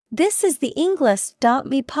This is the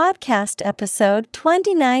Englist.me podcast episode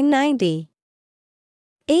 2990.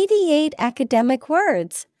 88 academic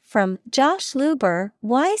words from Josh Luber.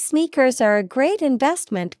 Why sneakers are a great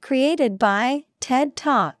investment, created by TED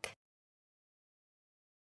Talk.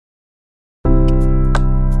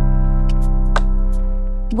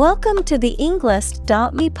 Welcome to the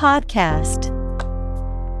Englist.me podcast.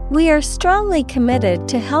 We are strongly committed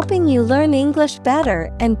to helping you learn English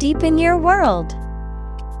better and deepen your world.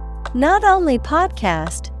 Not only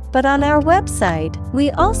podcast, but on our website, we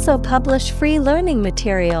also publish free learning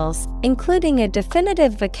materials, including a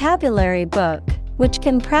definitive vocabulary book, which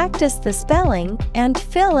can practice the spelling and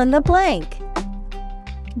fill in the blank.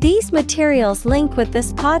 These materials link with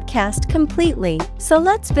this podcast completely, so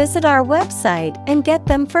let's visit our website and get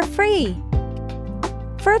them for free.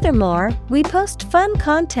 Furthermore, we post fun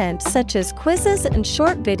content such as quizzes and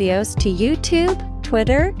short videos to YouTube,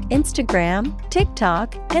 Twitter, Instagram,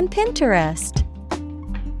 TikTok, and Pinterest.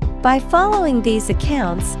 By following these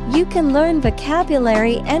accounts, you can learn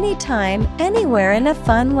vocabulary anytime, anywhere in a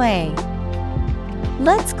fun way.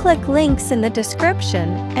 Let's click links in the description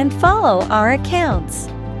and follow our accounts.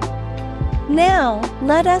 Now,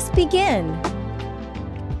 let us begin.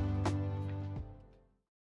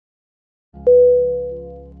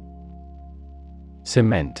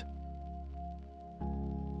 Cement.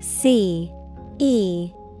 C-E-M-E-N-T.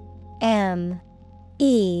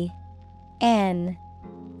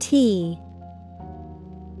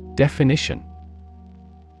 Definition: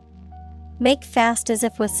 Make fast as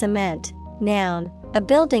if with cement. Noun, a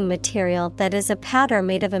building material that is a powder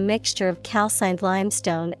made of a mixture of calcined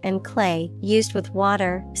limestone and clay, used with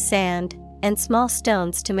water, sand, and small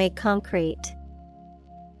stones to make concrete.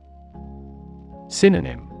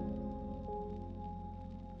 Synonym: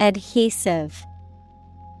 Adhesive,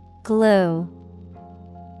 glue.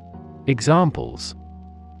 Examples: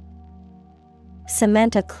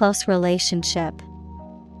 Cement a close relationship.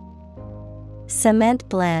 Cement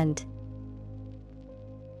blend.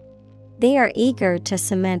 They are eager to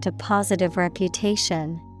cement a positive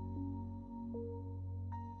reputation.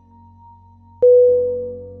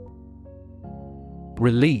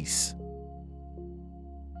 Release.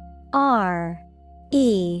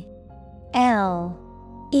 R-E-L-E-A-S-E.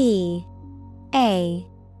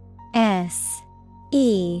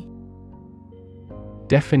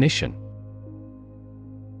 Definition: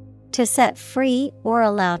 To set free or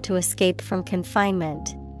allow to escape from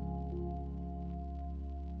confinement.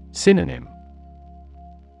 Synonym: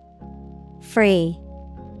 Free,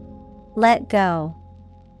 let go,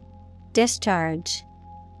 discharge.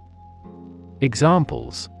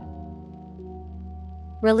 Examples: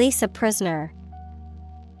 Release a prisoner.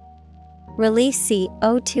 Release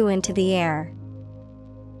CO2 into the air.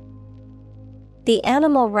 The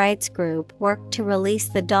animal rights group worked to release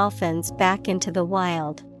the dolphins back into the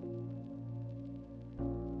wild.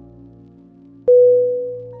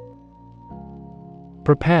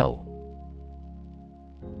 Propel.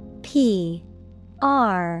 P-R-O-P-E-L.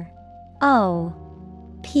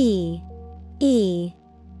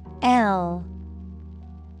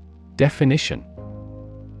 Definition: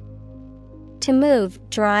 To move,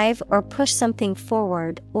 drive, or push something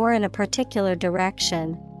forward or in a particular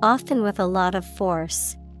direction, often with a lot of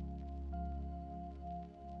force.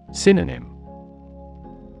 Synonym: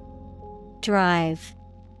 Drive,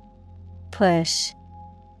 push,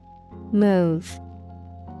 move.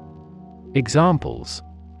 Examples: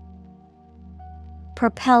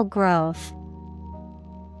 Propel growth.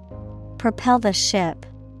 Propel the ship.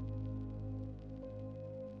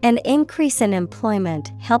 An increase in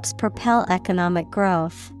employment helps propel economic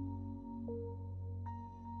growth.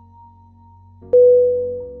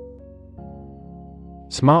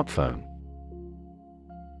 Smartphone.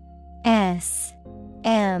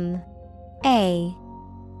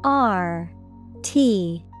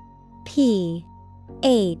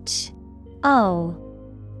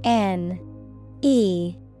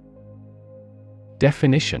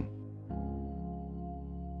 Definition: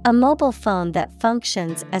 A mobile phone that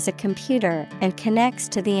functions as a computer and connects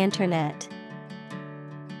to the internet.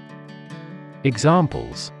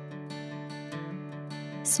 Examples: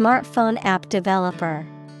 Smartphone app developer.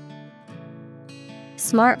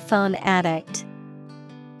 Smartphone addict.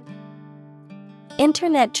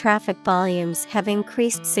 Internet traffic volumes have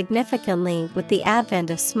increased significantly with the advent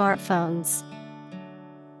of smartphones.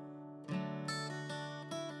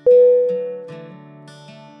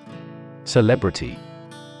 Celebrity.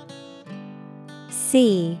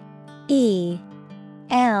 C-E-L-E-B-R-I-T-Y.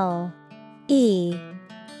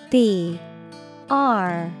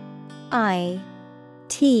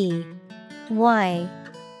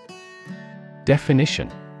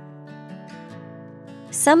 Definition: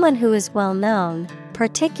 Someone who is well known,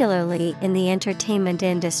 particularly in the entertainment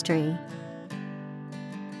industry.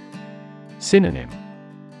 Synonym: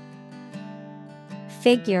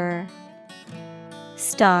 Figure,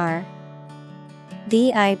 star,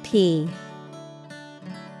 VIP.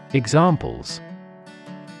 Examples: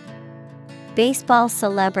 Baseball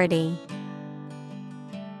celebrity.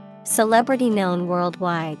 Celebrity known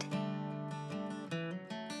worldwide.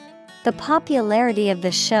 The popularity of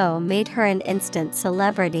the show made her an instant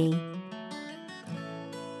celebrity.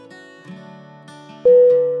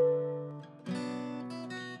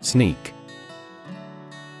 Sneak.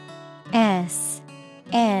 S-N-E-A-K.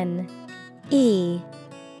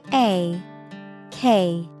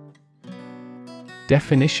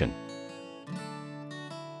 Definition: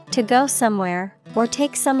 To go somewhere, or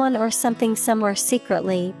take someone or something somewhere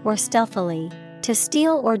secretly or stealthily. To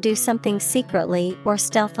steal or do something secretly or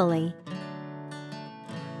stealthily.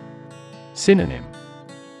 Synonym: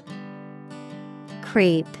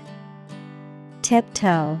 Creep,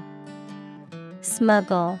 tiptoe,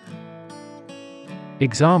 smuggle.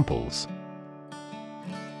 Examples: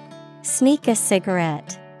 Sneak a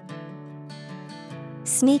cigarette.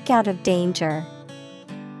 Sneak out of danger.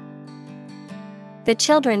 The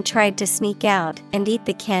children tried to sneak out and eat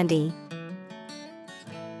the candy.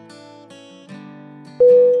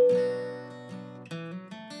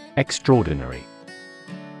 Extraordinary.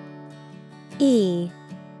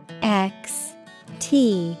 Extraordinary.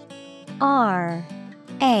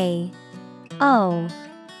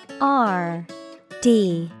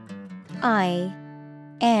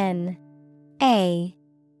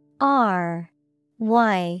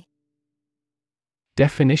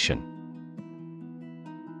 Definition: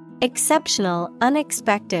 Exceptional,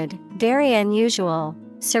 unexpected, very unusual,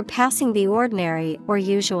 surpassing the ordinary or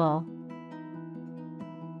usual.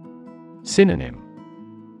 Synonym: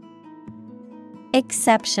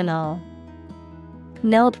 Exceptional,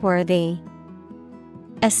 noteworthy,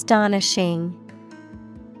 astonishing.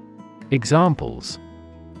 Examples: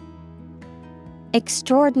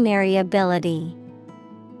 Extraordinary ability.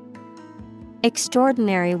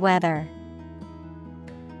 Extraordinary weather.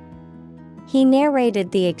 He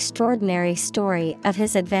narrated the extraordinary story of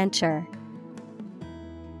his adventure.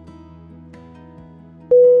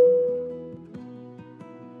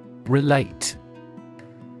 Relate.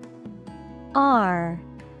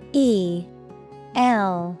 R-E-L-A-T-E.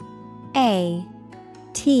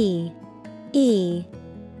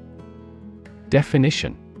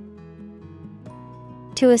 Definition: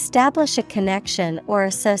 To establish a connection or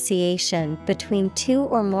association between two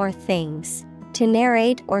or more things. To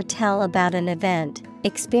narrate or tell about an event,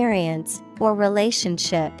 experience, or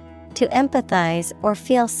relationship. To empathize or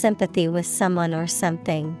feel sympathy with someone or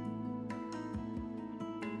something.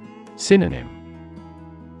 Synonym: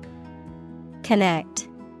 Connect,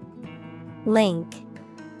 link,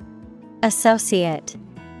 associate.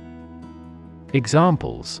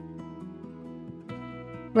 Examples: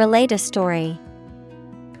 Relate a story.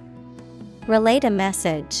 Relate a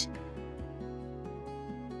message.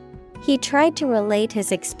 He tried to relate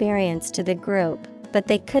his experience to the group, but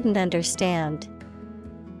they couldn't understand.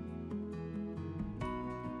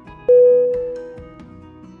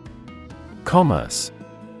 Commerce.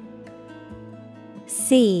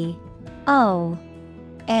 C-O-M-M-E-R-C-E.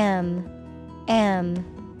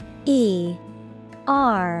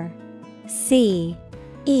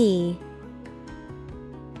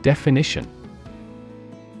 Definition: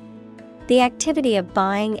 The activity of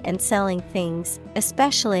buying and selling things,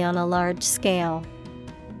 especially on a large scale.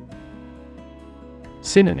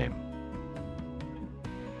 Synonym: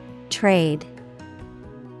 Trade,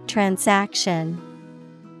 transaction,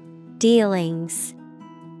 dealings.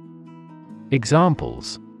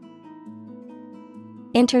 Examples: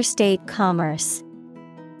 Interstate commerce.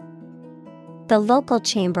 The local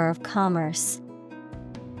chamber of commerce.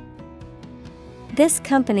 This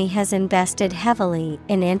company has invested heavily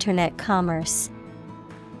in internet commerce.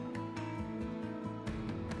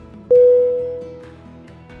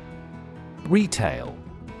 Retail.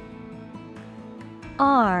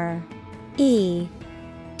 R-E-T-A-I-L.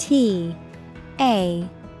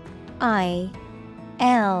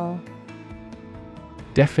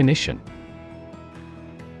 Definition: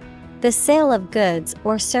 The sale of goods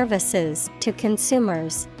or services to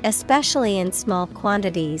consumers, especially in small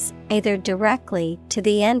quantities, either directly to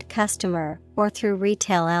the end customer or through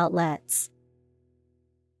retail outlets.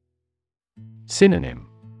 Synonym: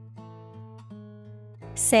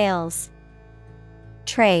 Sales,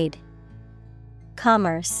 trade,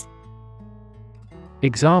 commerce.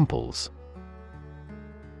 Examples: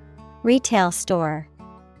 Retail store.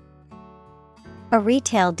 A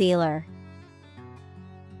retail dealer.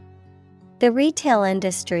 The retail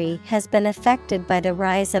industry has been affected by the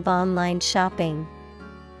rise of online shopping.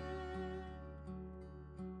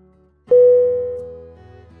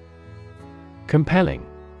 Compelling.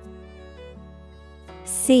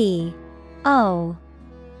 COMPELLING.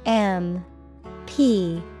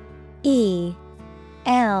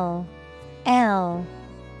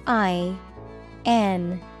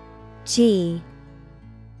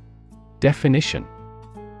 Definition.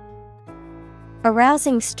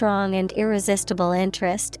 Arousing strong and irresistible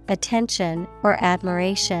interest, attention, or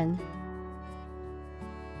admiration.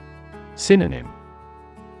 Synonym.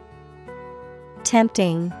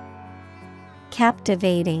 Tempting,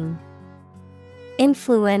 captivating,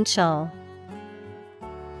 influential.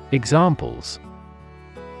 Examples.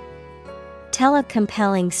 Tell a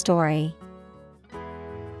compelling story.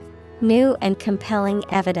 New and compelling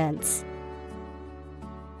evidence.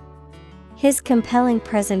 His compelling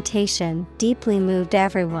presentation deeply moved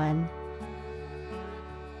everyone.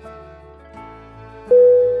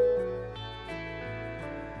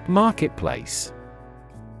 Marketplace.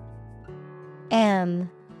 MarketPlace.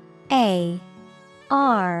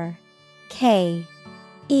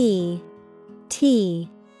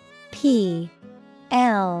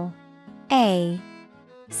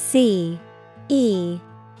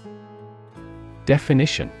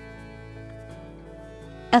 Definition.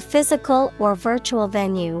 A physical or virtual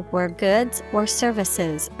venue where goods or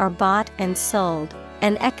services are bought and sold,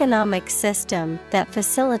 an economic system that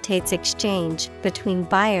facilitates exchange between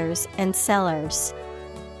buyers and sellers.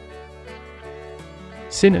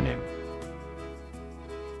 Synonym.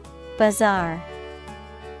 Bazaar,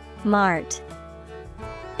 mart,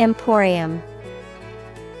 emporium.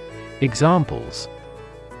 Examples.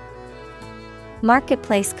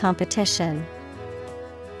 Marketplace competition.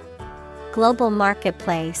 Global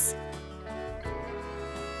marketplace.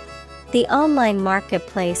 The online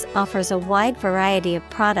marketplace offers a wide variety of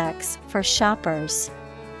products for shoppers.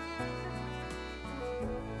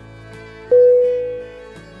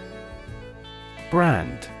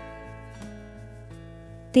 Brand.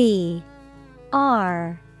 BRAND.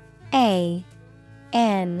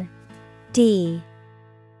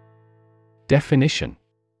 Definition.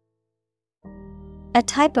 A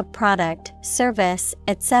type of product, service,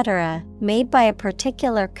 etc., made by a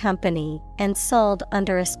particular company and sold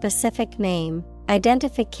under a specific name,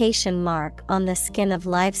 identification mark on the skin of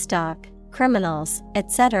livestock, criminals,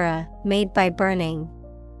 etc., made by burning.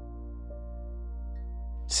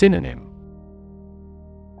 Synonym.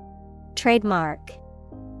 Trademark,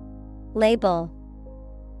 label,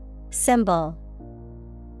 symbol.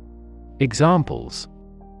 Examples.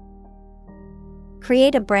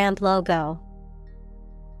 Create a brand logo.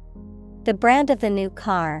 The brand of the new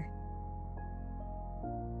car.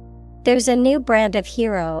 There's a new brand of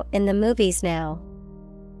hero in the movies now.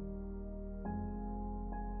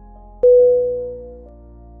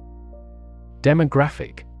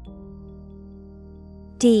 Demographic.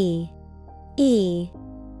 Demographic.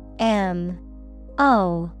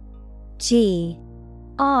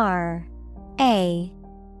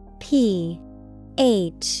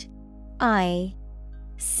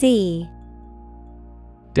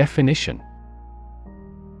 Definition.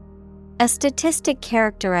 A statistic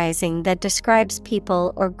characterizing that describes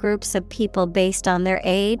people or groups of people based on their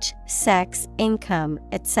age, sex, income,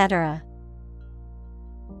 etc.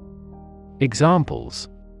 Examples.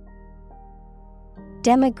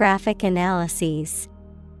 Demographic analyses.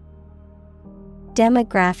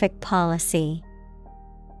 Demographic policy.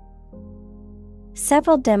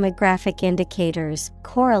 Several demographic indicators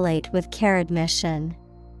correlate with care admission.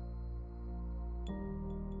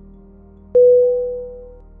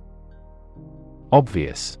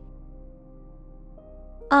 Obvious.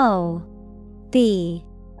 OBVIOUS.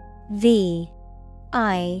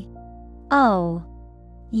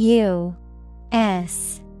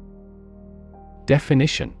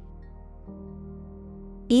 Definition.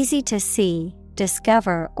 Easy to see,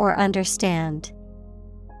 discover, or understand.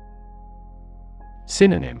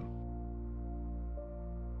 Synonym.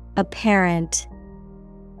 Apparent,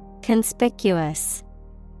 conspicuous,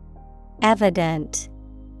 evident.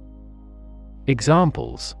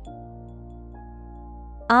 Examples.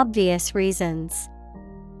 Obvious reasons.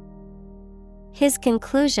 His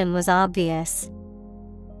conclusion was obvious.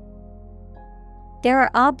 There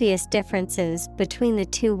are obvious differences between the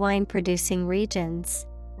two wine-producing regions.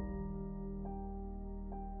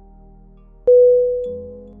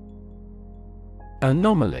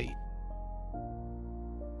 Anomaly.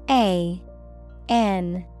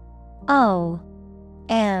 ANOMALY.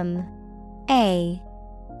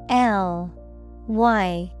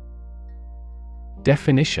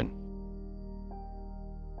 Definition.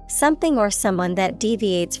 Something or someone that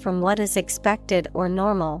deviates from what is expected or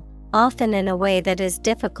normal, often in a way that is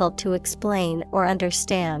difficult to explain or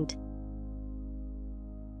understand.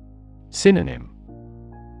 Synonym: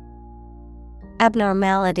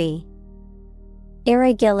 Abnormality,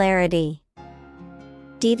 irregularity,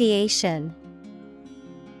 deviation.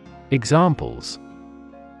 Examples: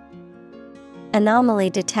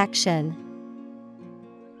 Anomaly detection,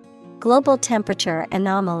 global temperature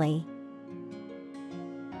anomaly.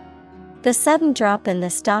 The sudden drop in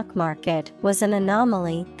the stock market was an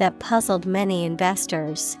anomaly that puzzled many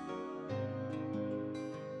investors.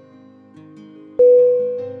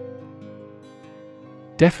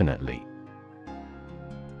 Definitely.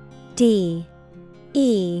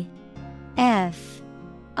 DEFINITely.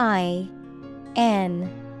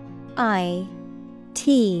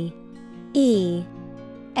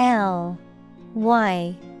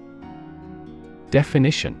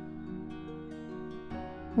 Definition: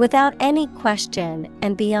 Without any question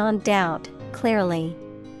and beyond doubt, clearly.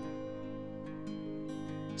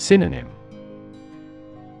 Synonym: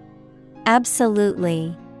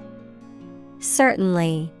 Absolutely,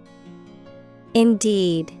 certainly,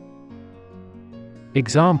 indeed.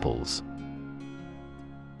 Examples: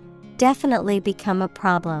 Definitely become a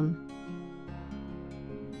problem.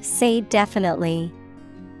 Say definitely.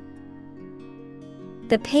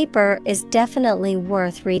 The paper is definitely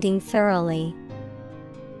worth reading thoroughly.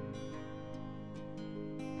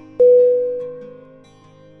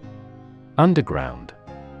 Underground.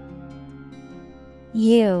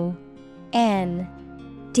 UNDERGROUND.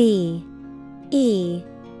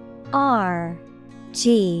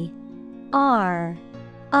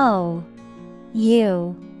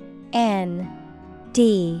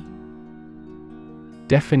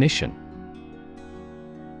 Definition: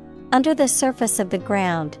 Under the surface of the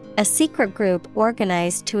ground, a secret group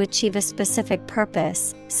organized to achieve a specific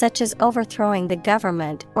purpose, such as overthrowing the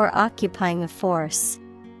government or occupying a force.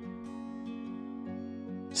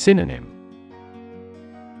 Synonym: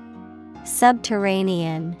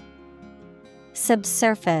 Subterranean,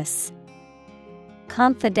 subsurface,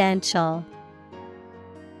 confidential.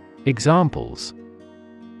 Examples: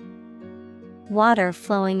 Water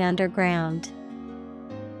flowing underground.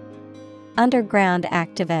 Underground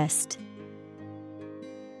activist.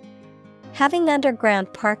 Having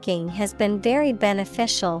underground parking has been very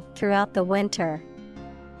beneficial throughout the winter.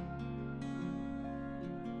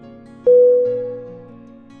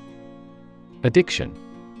 Addiction.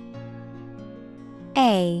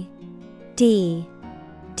 ADDICTION.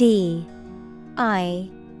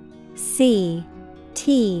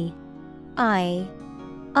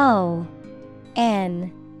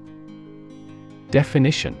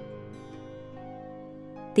 Definition: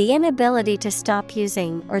 The inability to stop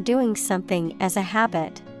using or doing something as a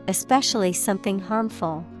habit, especially something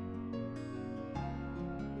harmful.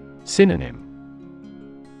 Synonym: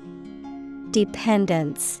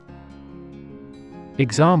 Dependence.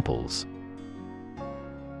 Examples: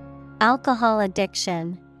 Alcohol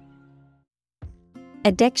addiction.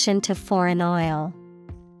 Addiction to foreign oil.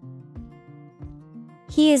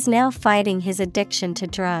 He is now fighting his addiction to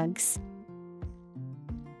drugs.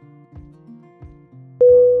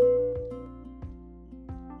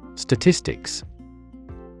 Statistics.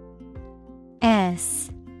 STATISTICS.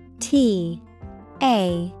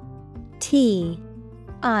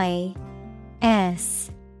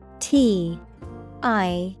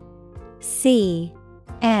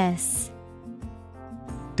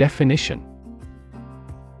 Definition: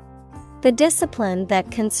 The discipline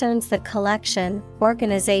that concerns the collection,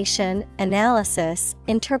 organization, analysis,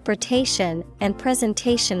 interpretation, and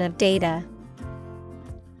presentation of data.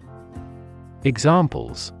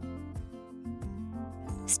 Examples: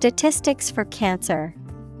 Statistics for cancer.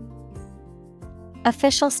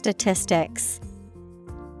 Official statistics.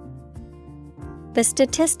 The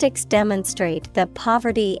statistics demonstrate that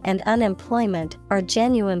poverty and unemployment are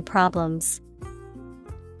genuine problems.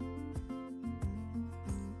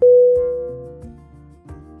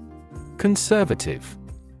 Conservative.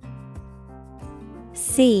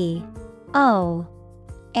 CONSERVATIVE.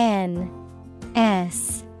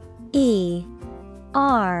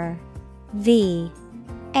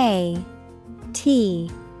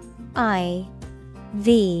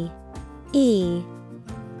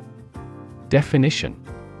 Definition: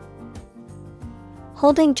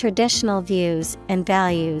 Holding traditional views and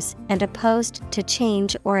values and opposed to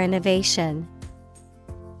change or innovation.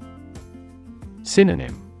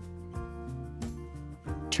 Synonym: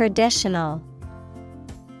 Traditional,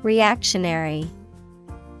 reactionary,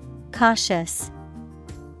 cautious.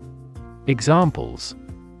 Examples: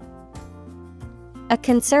 A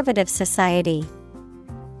conservative society.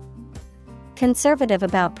 conservative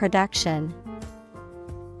about production.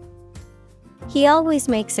 He always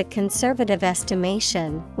makes a conservative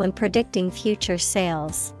estimation when predicting future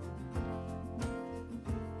sales.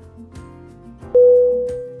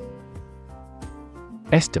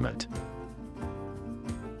 Estimate.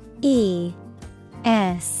 E-S-T-I-M-A-T-E.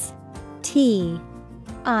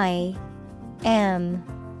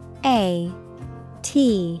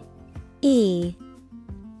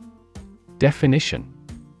 Definition.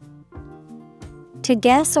 To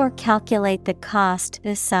guess or calculate the cost,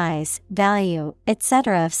 the size, value,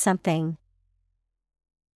 etc. of something.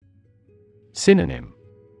 Synonym.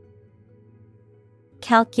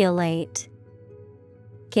 Calculate,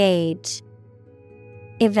 gauge,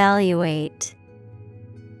 evaluate.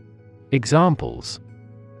 Examples.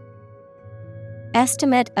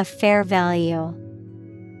 Estimate of fair value.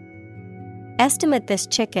 Estimate this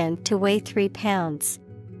chicken to weigh 3 pounds.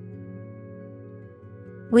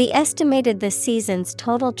 We estimated the season's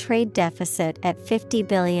total trade deficit at $50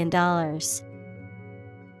 billion.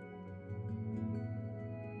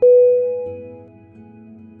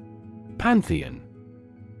 Pantheon.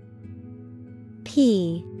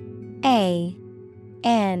 P-A-N-T-H-E-O-N.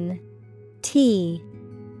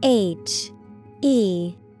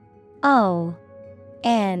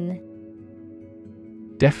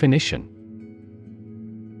 Definition.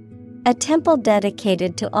 A temple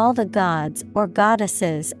dedicated to all the gods or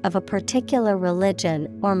goddesses of a particular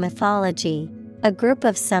religion or mythology, a group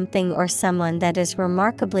of something or someone that is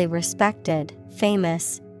remarkably respected,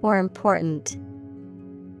 famous, or important.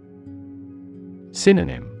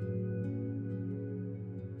 Synonym.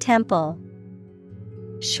 Temple,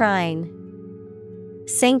 shrine,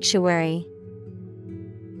 sanctuary.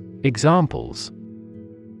 Examples.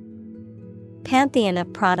 Pantheon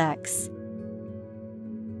of products.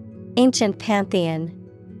 Ancient pantheon.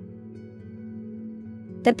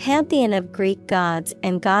 The pantheon of Greek gods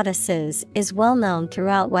and goddesses is well known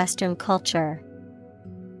throughout Western culture.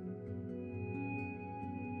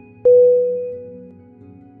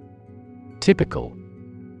 Typical.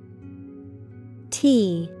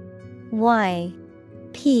 T-Y-P-I-C-A-L.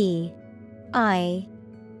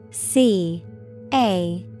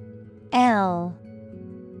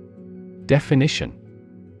 Definition.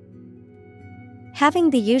 Having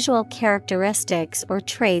the usual characteristics or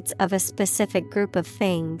traits of a specific group of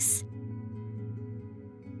things.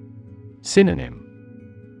 Synonym.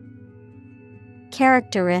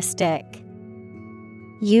 Characteristic,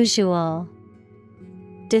 usual,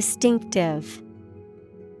 distinctive.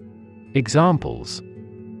 Examples.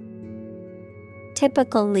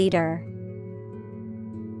 Typical leader.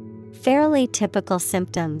 Fairly typical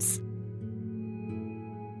symptoms.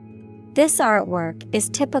 This artwork is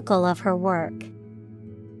typical of her work.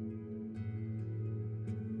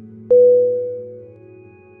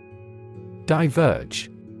 Diverge.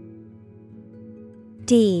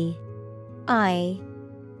 D-I-V-E-R-G-E.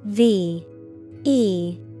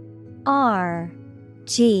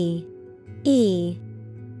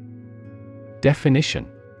 Definition.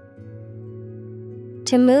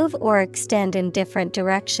 To move or extend in different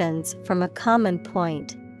directions from a common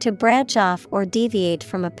point, to branch off or deviate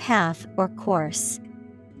from a path or course.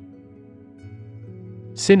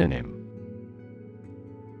 Synonym.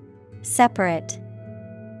 Separate,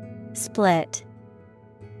 split,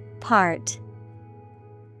 part.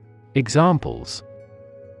 Examples.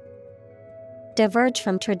 Diverge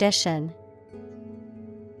from tradition.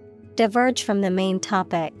 Diverge from the main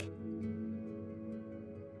topic.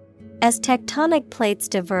 As tectonic plates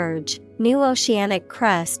diverge, new oceanic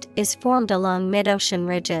crust is formed along mid-ocean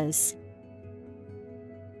ridges.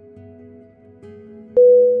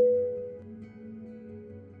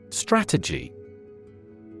 Strategy.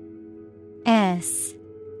 S-T-R-A-T-E-G-Y.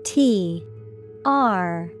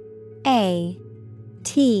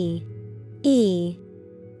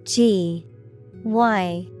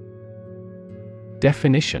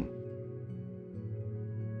 Definition.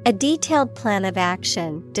 A detailed plan of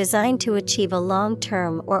action designed to achieve a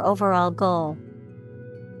long-term or overall goal.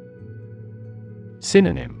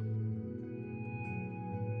 Synonym.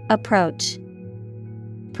 Approach,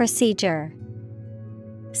 procedure,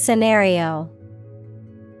 scenario.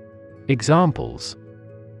 Examples.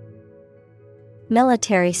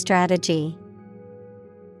 Military strategy.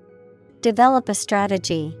 Develop a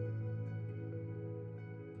strategy.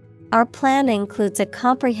 Our plan includes a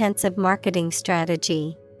comprehensive marketing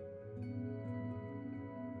strategy.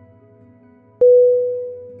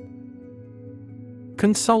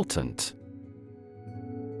 Consultant.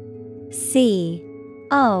 C-O-N-S-U-L-T-A-N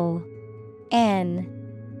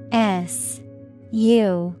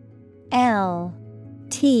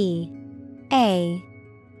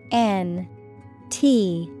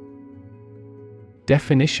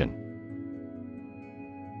Definition: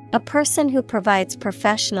 A person who provides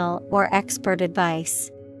professional or expert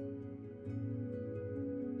advice.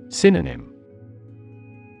 Synonym: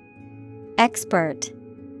 Expert,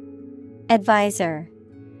 advisor,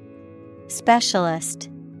 specialist.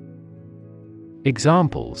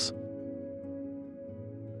 Examples: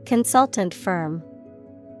 Consultant firm,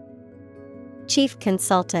 chief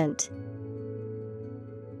consultant.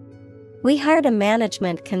 We hired a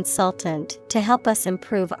management consultant to help us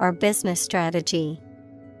improve our business strategy.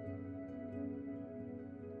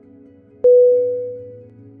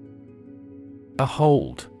 A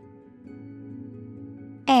hold.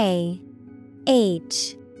 A-H-O-L-D.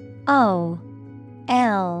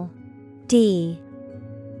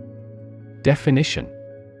 Definition: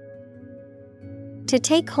 To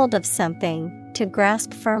take hold of something, to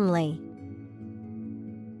grasp firmly.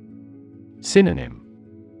 Synonym: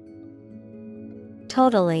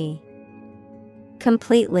 Totally,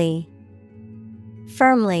 completely,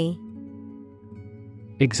 firmly.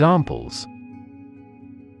 Examples: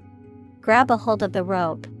 Grab a hold of the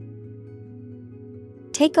rope.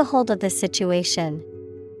 Take a hold of the situation.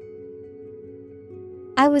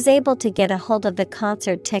 I was able to get a hold of the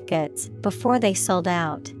concert tickets before they sold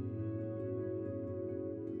out.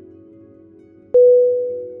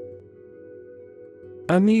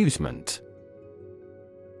 Amusement.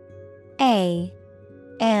 A-M-U-S-E-M-E-N-T.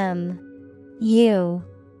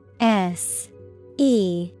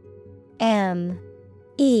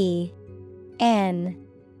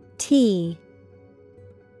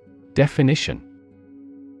 Definition: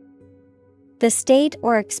 The state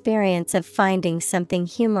or experience of finding something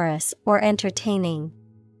humorous or entertaining.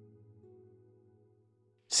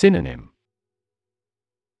 Synonym: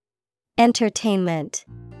 Entertainment,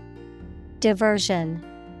 diversion,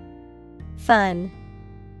 fun.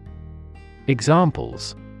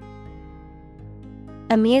 Examples: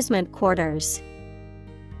 Amusement quarters.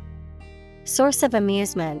 Source of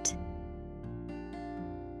amusement.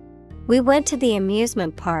 We went to the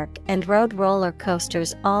amusement park and rode roller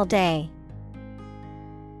coasters all day.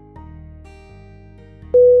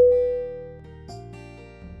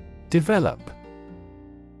 Develop.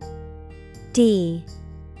 D-E-V-E-L-O-P.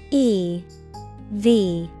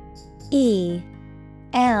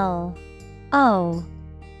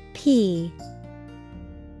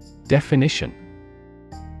 Definition: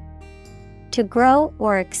 To grow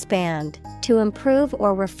or expand, to improve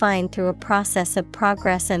or refine through a process of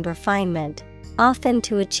progress and refinement, often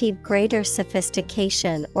to achieve greater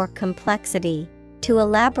sophistication or complexity, to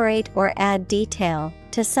elaborate or add detail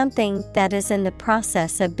to something that is in the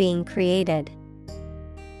process of being created.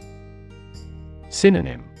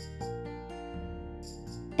 Synonym: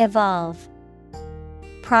 Evolve,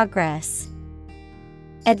 progress,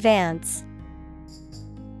 advance.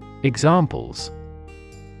 Examples: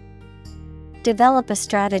 Develop a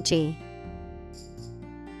strategy.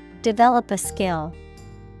 Develop a skill.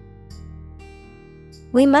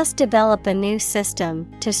 We must develop a new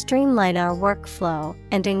system to streamline our workflow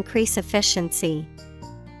and increase efficiency.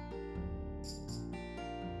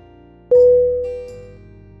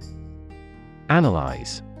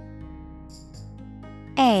 Analyze.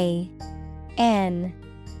 A-N-A-L-Y-Z-E.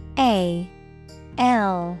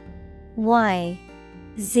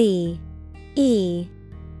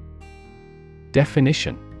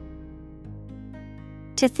 Definition: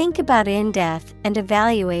 To think about in depth and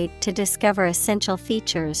evaluate to discover essential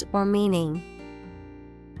features or meaning.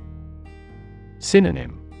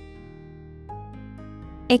 Synonym: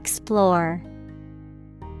 Explore,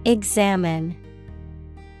 examine,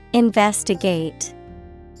 investigate.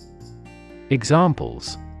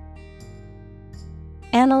 Examples: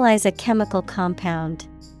 Analyze a chemical compound.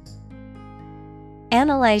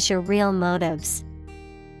 Analyze your real motives.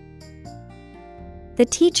 The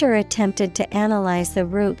teacher attempted to analyze the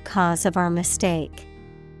root cause of our mistake.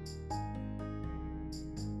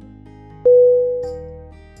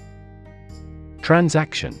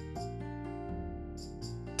 Transaction.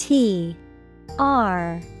 Transaction.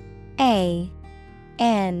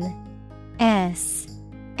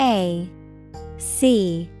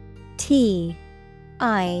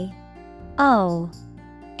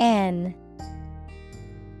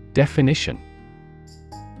 Definition: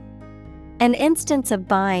 An instance of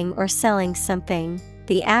buying or selling something,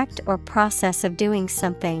 the act or process of doing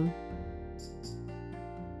something.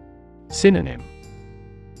 Synonym: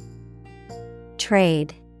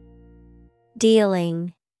 Trade,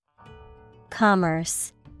 dealing,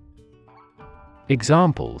 commerce.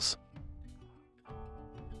 Examples: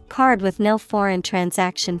 Card with no foreign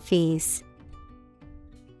transaction fees.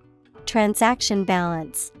 Transaction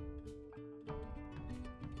balance.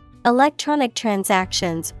 Electronic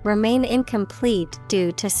transactions remain incomplete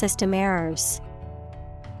due to system errors.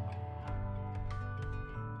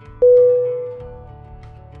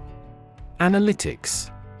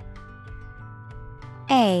 Analytics.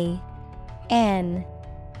 A N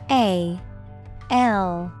A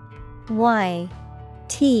L Y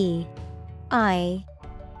T I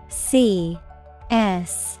C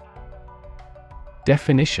S.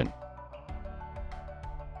 Definition: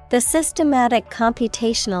 the systematic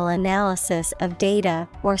computational analysis of data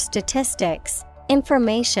or statistics,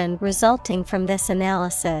 information resulting from this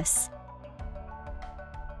analysis.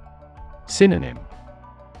 Synonym: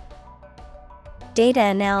 data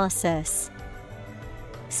analysis,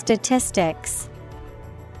 statistics.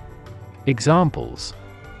 Examples: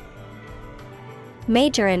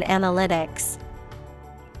 major in analytics,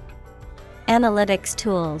 analytics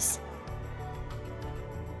tools.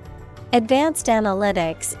 Advanced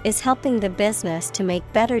analytics is helping the business to make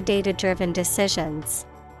better data-driven decisions.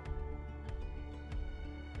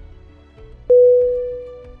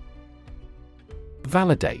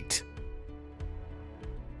 Validate.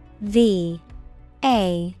 V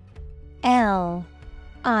A L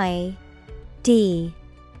I D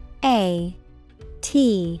A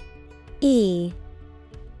T E.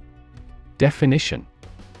 Definition: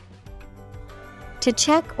 to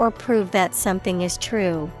check or prove that something is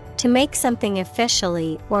true. To make something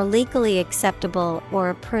officially or legally acceptable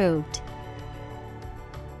or approved.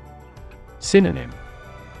 Synonym: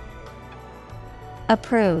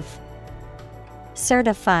 approve,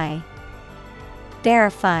 certify,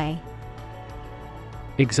 verify.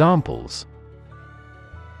 Examples: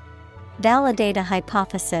 validate a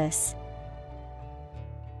hypothesis,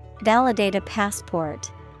 validate a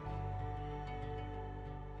passport.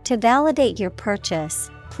 To validate your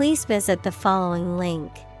purchase, please visit the following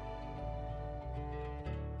link.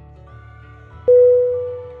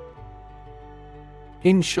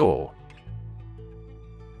 Insure.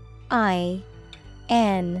 I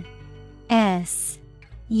N S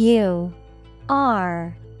U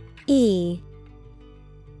R E.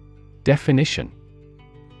 Definition: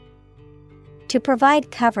 to provide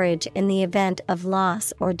coverage in the event of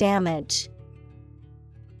loss or damage.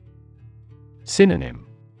 Synonym: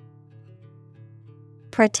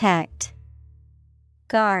 protect,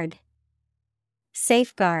 guard,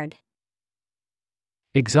 safeguard.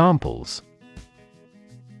 Examples: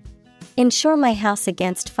 insure my house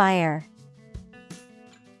against fire.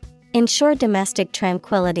 Ensure domestic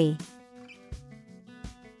tranquility.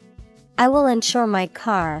 I will insure my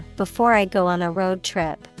car before I go on a road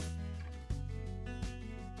trip.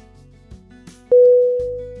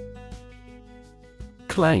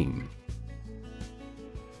 Claim.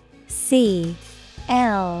 C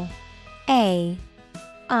L A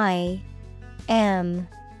I M.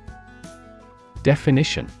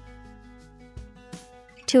 Definition: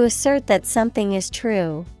 to assert that something is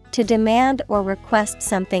true, to demand or request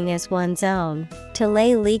something as one's own, to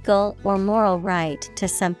lay legal or moral right to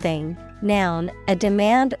something. Noun, a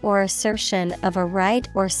demand or assertion of a right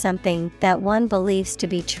or something that one believes to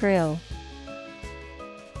be true.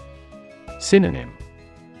 Synonym: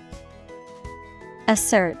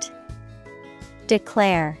 assert,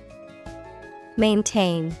 declare,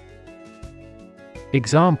 maintain.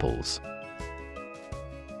 Examples: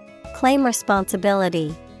 claim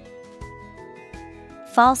responsibility.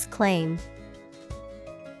 False claim.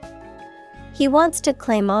 He wants to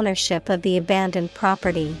claim ownership of the abandoned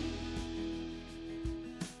property.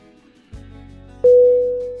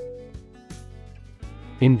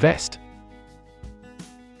 Invest.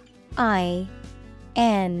 I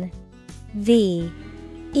N V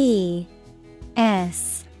E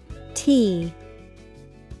S T.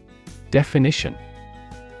 Definition: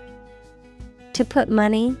 to put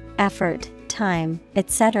money, effort, time,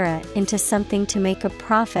 etc. into something to make a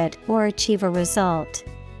profit or achieve a result.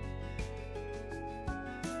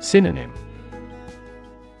 Synonym: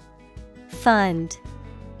 fund,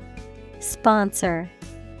 sponsor,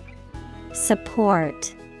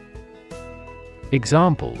 support.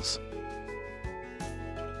 Examples: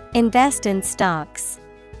 invest in stocks.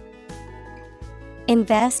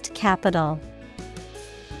 Invest capital.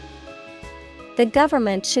 The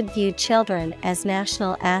government should view children as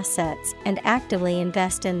national assets and actively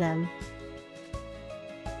invest in them.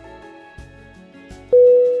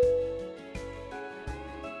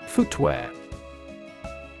 Footwear.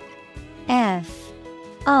 F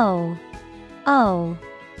O O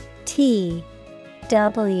T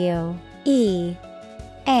W E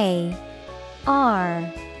A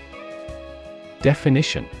R.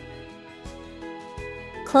 Definition: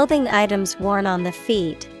 clothing items worn on the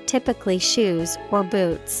feet, typically shoes or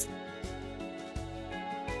boots.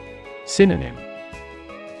 Synonym: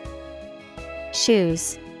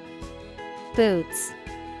 shoes, boots,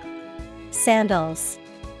 sandals.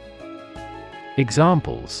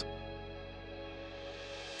 Examples: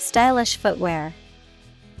 Stylish footwear,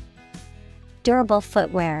 durable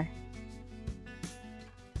footwear.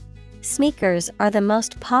 Sneakers are the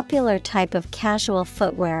most popular type of casual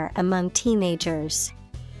footwear among teenagers.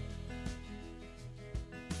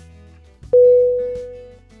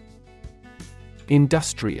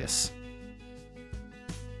 Industrious.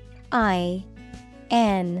 I-N-D-U-S-T-R-I-O-U-S.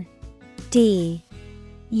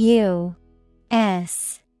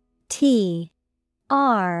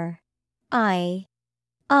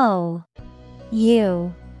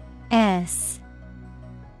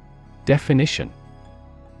 Definition: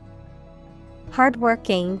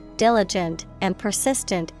 hardworking, diligent, and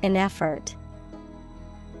persistent in effort.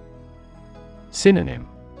 Synonym: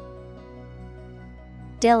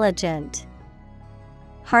 Diligent,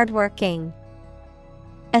 hardworking,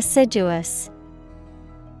 assiduous.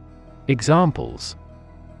 Examples: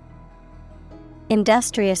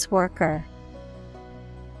 Industrious worker,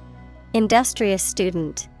 industrious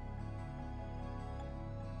student.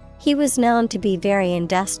 He was known to be very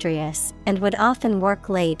industrious and would often work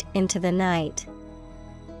late into the night.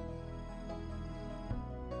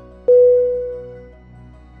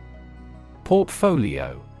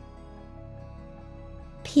 Portfolio.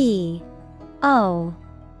 P-O-R-T-F-O-L-I-O.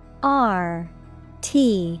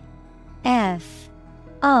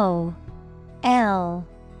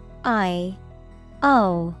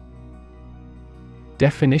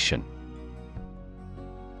 Definition: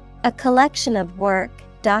 a collection of work,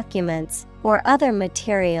 documents, or other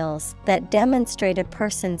materials that demonstrate a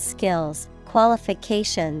person's skills,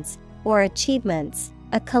 qualifications, or achievements,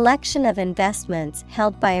 a collection of investments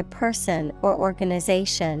held by a person or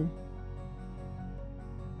organization.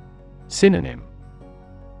 Synonym: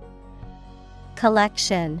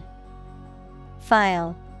 collection,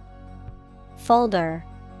 file, folder.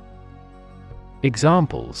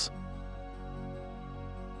 Examples: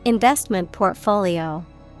 investment portfolio,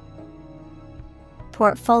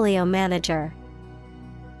 portfolio manager.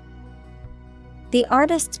 The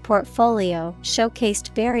artist's portfolio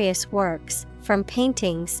showcased various works, from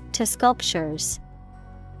paintings to sculptures.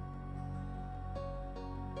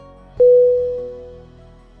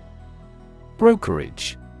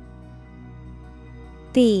 Brokerage.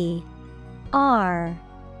 B-R-O-K-E-R-A-G-E.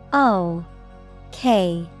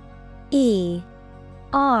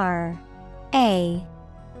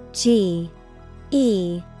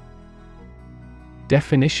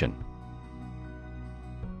 Definition: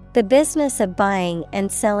 the business of buying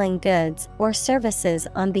and selling goods or services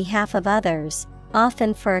on behalf of others,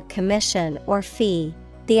 often for a commission or fee.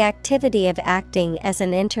 The activity of acting as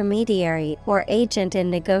an intermediary or agent in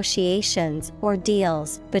negotiations or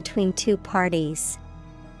deals between two parties.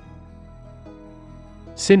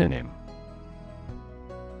 Synonym: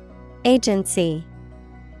 agency,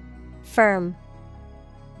 firm,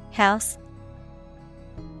 house.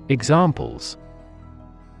 Examples: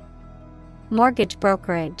 mortgage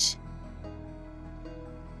brokerage,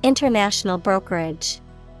 international brokerage.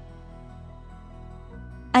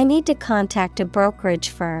 I need to contact a brokerage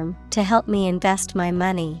firm to help me invest my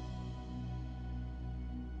money.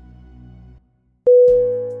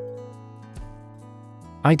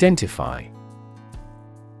 Identify.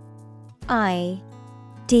 I-D-E-N-T-I-F-Y.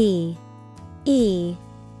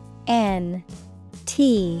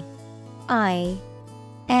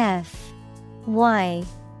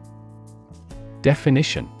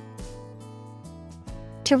 Definition: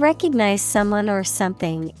 to recognize someone or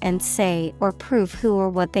something and say or prove who or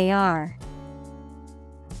what they are.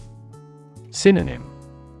 Synonym: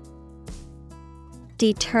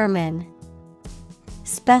 determine,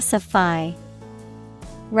 specify,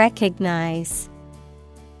 recognize.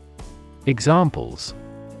 Examples: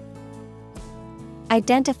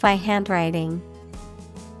 identify handwriting,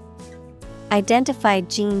 identify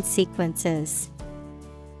gene sequences.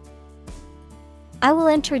 I will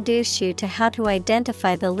introduce you to how to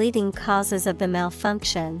identify the leading causes of the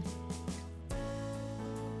malfunction.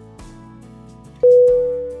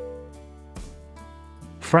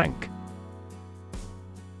 Frank.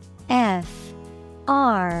 F-R-A-N-K.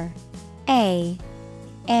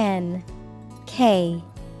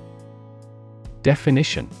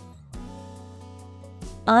 Definition: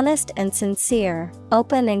 honest and sincere,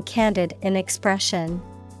 open and candid in expression.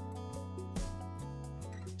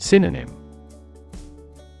 Synonym: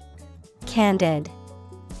 candid,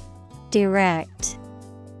 direct,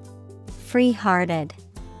 free-hearted.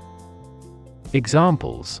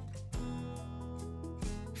 Examples: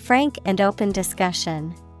 frank and open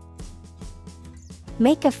discussion.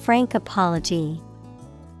 Make a frank apology.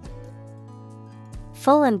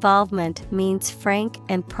 Full involvement means frank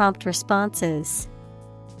and prompt responses.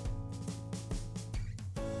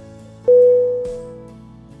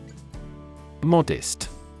 Modest.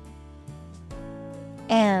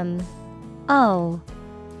 M-O-D-E-S-T.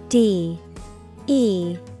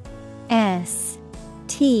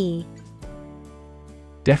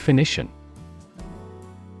 Definition: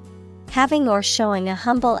 having or showing a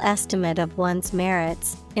humble estimate of one's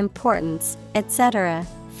merits, importance, etc.,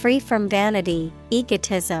 free from vanity,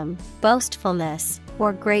 egotism, boastfulness,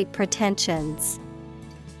 or great pretensions.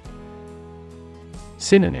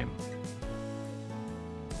 Synonym: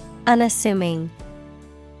 unassuming,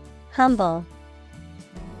 humble,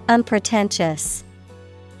 unpretentious.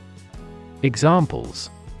 Examples: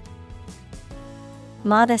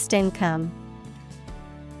 modest income,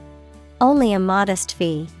 only a modest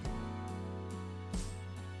fee.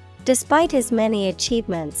 Despite his many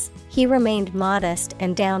achievements, he remained modest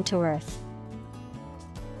and down to earth.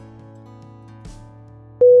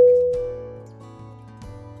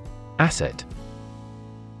 Asset.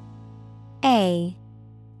 A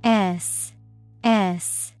S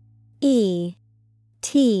S E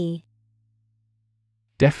T.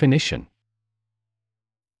 Definition: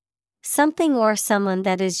 something or someone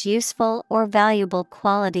that is useful or valuable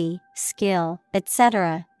quality, skill,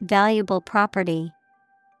 etc., valuable property.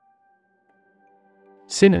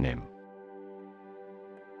 Synonym: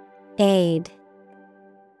 aid,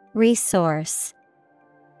 resource,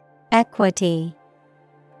 equity.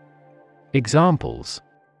 Examples: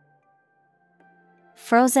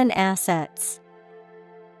 frozen assets,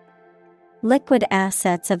 liquid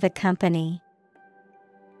assets of the company.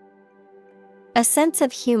 A sense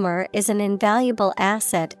of humor is an invaluable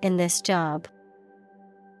asset in this job.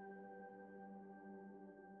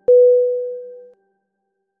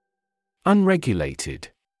 Unregulated.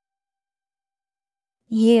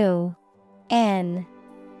 U N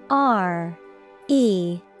R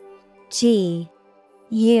E G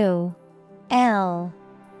U L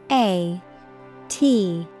A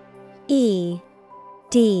T E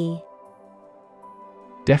D.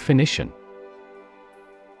 Definition: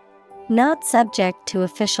 not subject to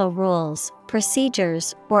official rules,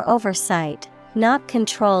 procedures, or oversight, not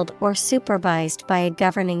controlled or supervised by a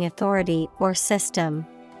governing authority or system.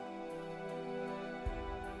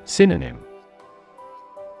 Synonym: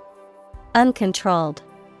 uncontrolled,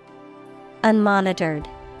 unmonitored,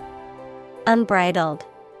 unbridled.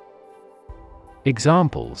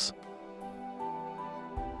 Examples: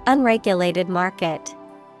 unregulated market,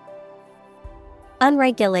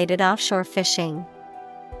 unregulated offshore fishing.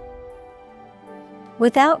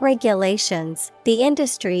 Without regulations, the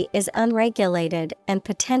industry is unregulated and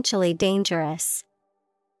potentially dangerous.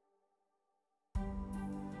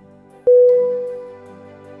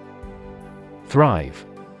 Thrive.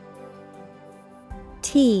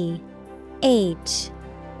 T H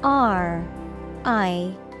R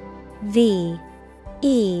I V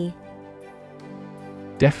E.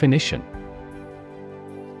 Definition: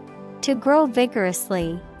 to grow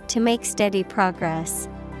vigorously, to make steady progress.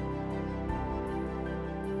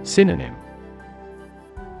 Synonym: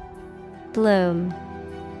 bloom,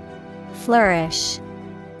 flourish,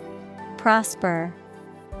 prosper.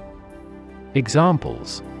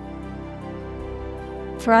 Examples: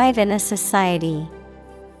 thrive in a society,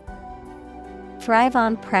 thrive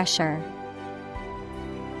on pressure.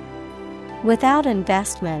 Without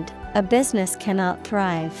investment, a business cannot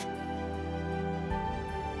thrive.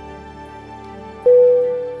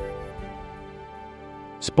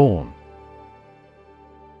 Spawn.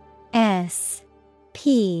 S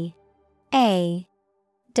P A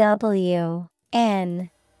W N.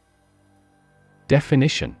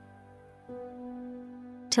 Definition: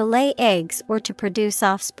 to lay eggs or to produce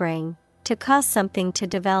offspring, to cause something to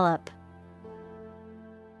develop.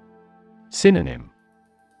 Synonym: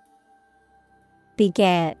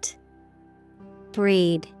 beget,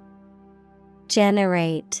 breed,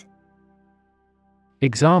 generate.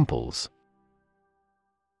 Examples: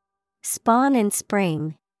 spawn in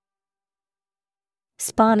spring,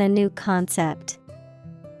 spawn a new concept.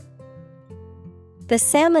 The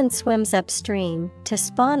salmon swims upstream to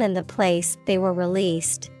spawn in the place they were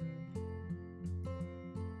released.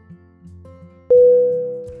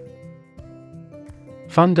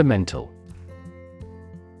 Fundamental.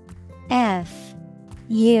 F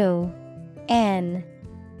U N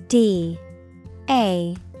D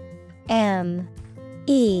A M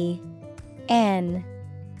E N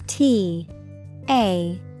T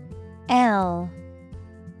A L.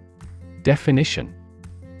 Definition: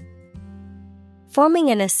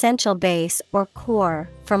 forming an essential base or core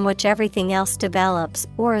from which everything else develops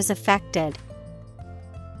or is affected.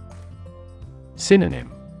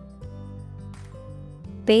 Synonym: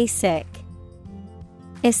 Basic,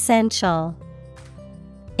 essential,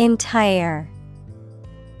 entire.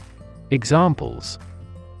 Examples: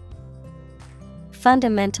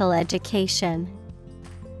 Fundamental education,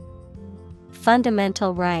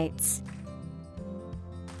 fundamental rights.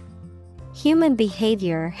 Human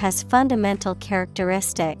behavior has fundamental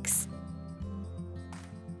characteristics.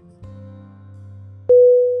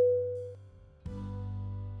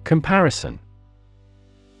 Comparison.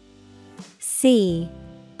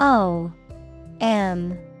 C-O-M-P-A-R-I-S-O-N.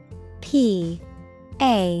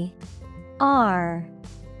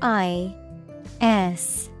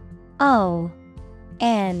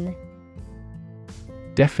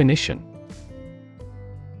 Definition: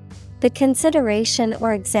 the consideration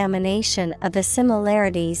or examination of the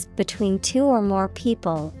similarities between two or more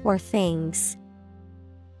people or things.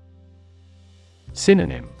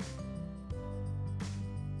 Synonym: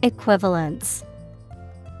 Equivalence,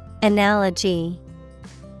 analogy,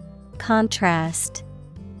 contrast.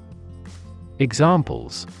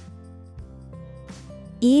 Examples: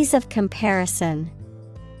 Ease of comparison,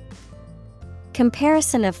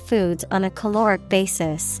 comparison of foods on a caloric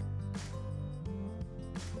basis.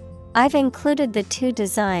 I've included the two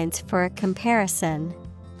designs for a comparison.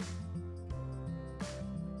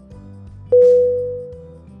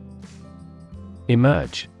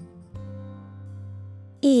 Emerge.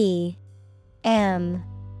 E-M-E-R-G-E.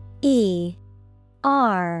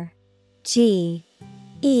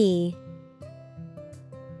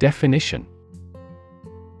 Definition: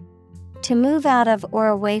 to move out of or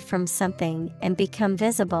away from something and become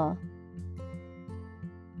visible.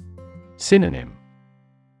 Synonym: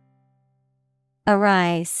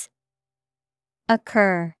 Arise,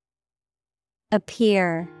 occur,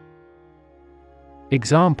 appear.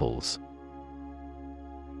 Examples: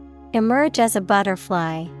 emerge as a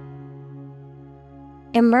butterfly,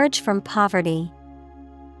 emerge from poverty.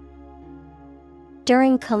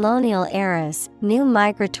 During colonial eras, new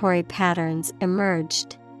migratory patterns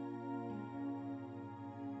emerged.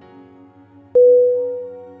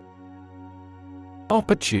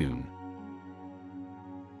 Opportune.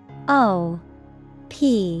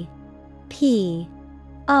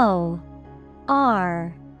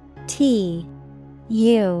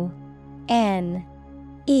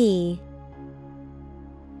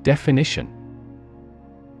 Definition: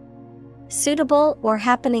 suitable or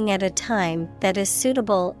happening at a time that is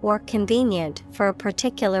suitable or convenient for a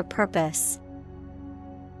particular purpose.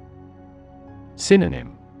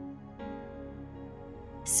 Synonym: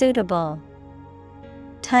 suitable,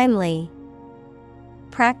 timely,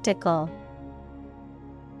 practical.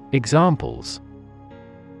 Examples: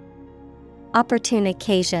 opportune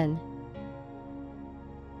occasion,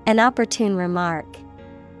 an opportune remark.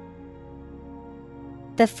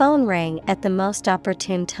 The phone rang at the most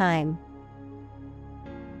opportune time.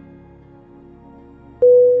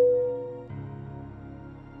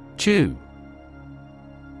 Chew.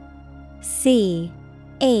 C-H-E-W.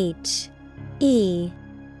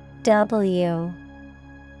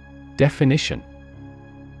 Definition: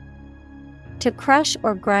 to crush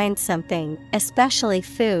or grind something, especially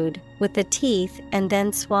food, with the teeth and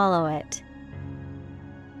then swallow it.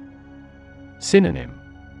 Synonym: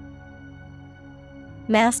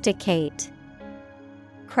 masticate,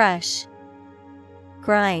 crush,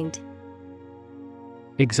 grind.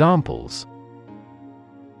 Examples: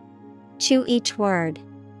 chew each word,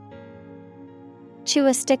 chew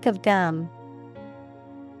a stick of gum.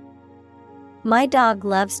 My dog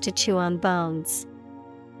loves to chew on bones.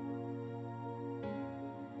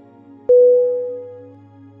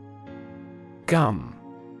 Gum.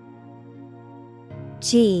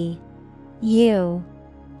 G-U-M.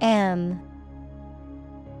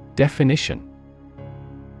 Definition: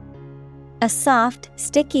 a soft,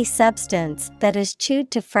 sticky substance that is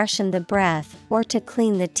chewed to freshen the breath or to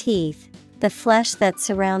clean the teeth, the flesh that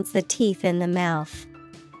surrounds the teeth in the mouth.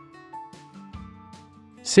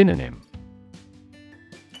 Synonym: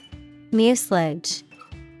 mucilage,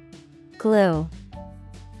 glue,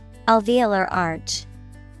 alveolar arch.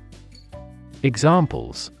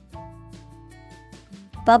 Examples: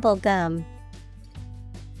 bubble gum,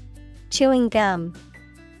 chewing gum.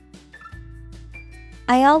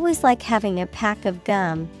 I always like having a pack of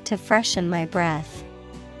gum to freshen my breath.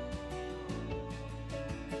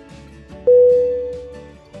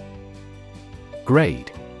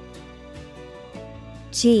 Grade.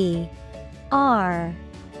 G-R-A-D-E.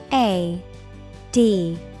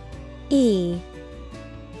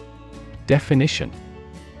 Definition: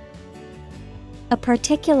 A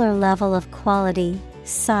particular level of quality,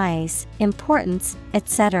 size, importance,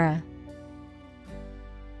 etc.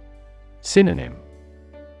 Synonym: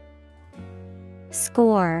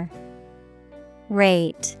 Score,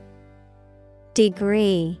 rate,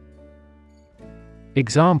 degree.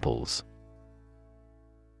 Examples: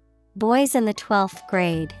 Boys in the 12th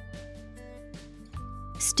grade.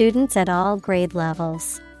 Students at all grade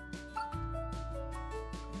levels.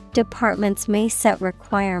 Departments may set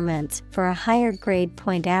requirements for a higher grade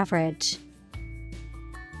point average.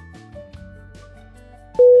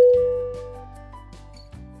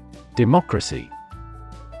 Democracy.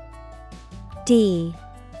 D-E-M-O-C-R-A-C-Y.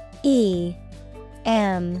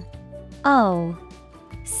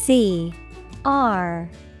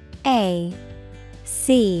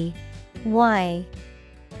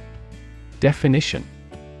 Definition: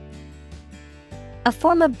 A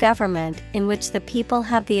form of government in which the people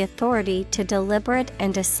have the authority to deliberate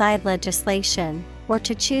and decide legislation, or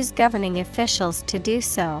to choose governing officials to do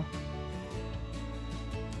so.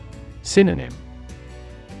 Synonym: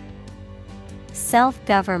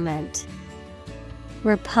 Self-government,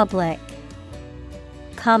 republic,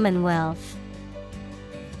 commonwealth.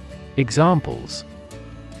 Examples: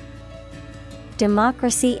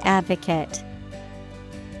 Democracy advocate.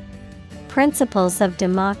 Principles of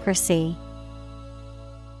democracy.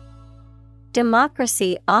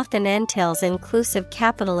 Democracy often entails inclusive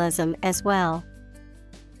capitalism as well.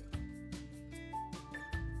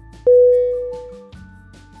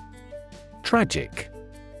 Tragic.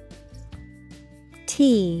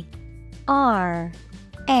 T-R-A-G-I-C.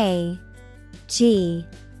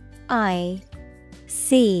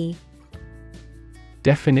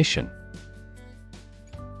 Definition: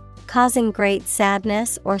 Causing great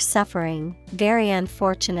sadness or suffering, very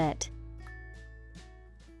unfortunate.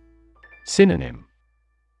 Synonym: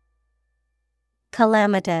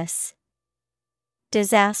 Calamitous,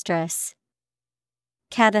 disastrous,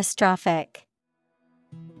 catastrophic.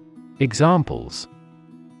 Examples: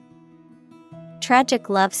 Tragic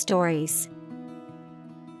love stories.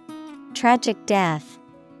 Tragic death.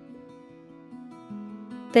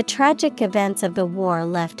 The tragic events of the war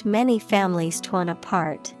left many families torn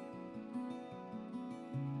apart.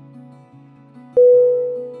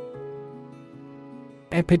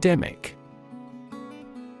 Epidemic.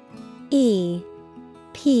 E-P-I-D-E-M-I-C.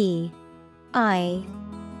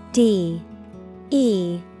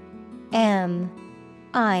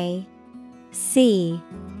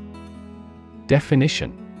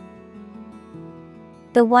 Definition: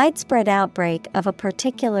 The widespread outbreak of a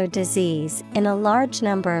particular disease in a large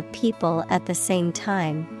number of people at the same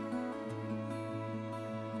time.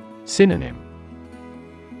 Synonym: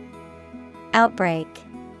 Outbreak,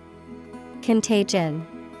 contagion,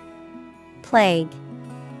 plague.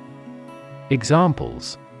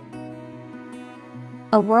 Examples: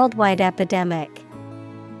 A worldwide epidemic.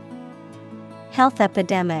 Health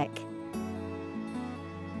epidemic.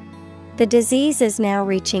 The disease is now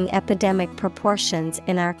reaching epidemic proportions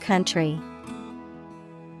in our country.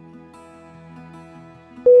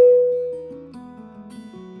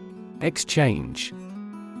 Exchange.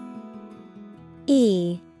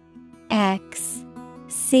 E-X-C-H-A-N-G-E.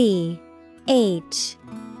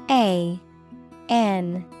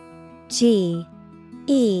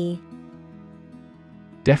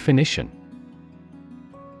 Definition: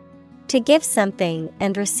 To give something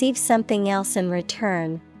and receive something else in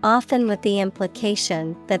return, often with the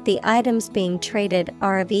implication that the items being traded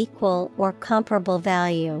are of equal or comparable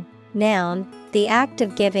value. Noun, the act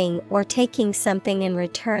of giving or taking something in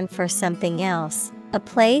return for something else, a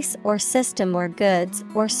place or system where goods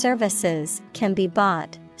or services can be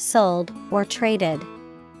bought, sold, or traded.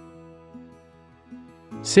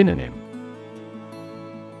 Synonym: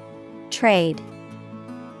 Trade,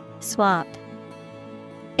 swap,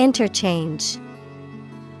 interchange.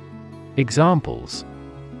 Examples: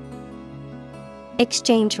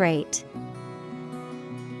 Exchange rate.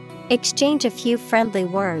 Exchange a few friendly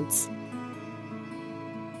words.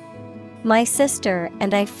 My sister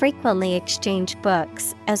and I frequently exchange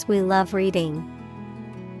books as we love reading.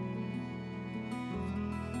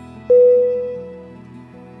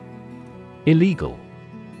 Illegal.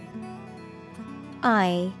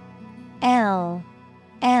 I-L-L-E-G-A-L.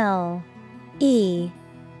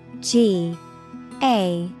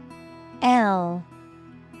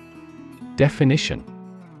 Definition: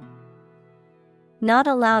 Not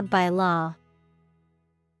allowed by law.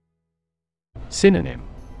 Synonym: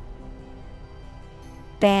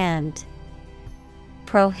 Banned,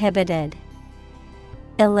 prohibited,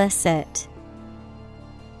 illicit.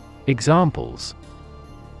 Examples: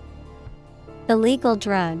 Illegal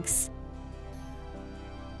drugs.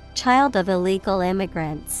 child of illegal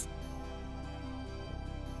immigrants.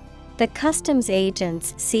 The customs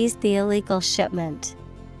agents seized the illegal shipment.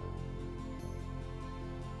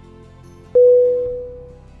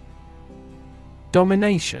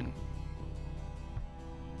 Domination.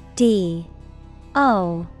 DOMINATION.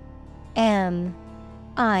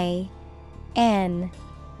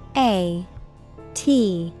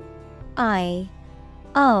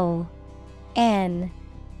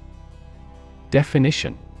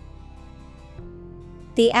 Definition.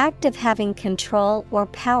 The act of having control or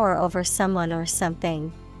power over someone or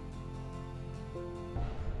something.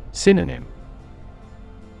 Synonym.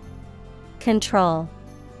 Control,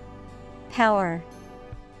 power,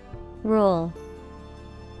 rule.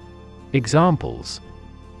 Examples.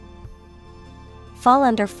 Fall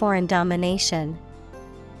under foreign domination.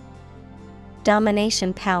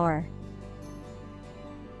 Domination power.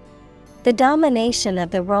 The domination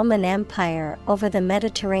of the Roman Empire over the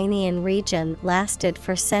Mediterranean region lasted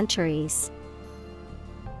for centuries.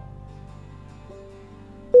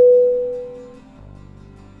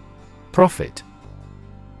 Profit.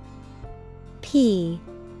 Profit.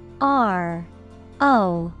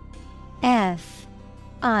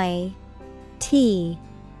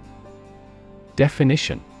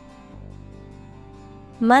 Definition.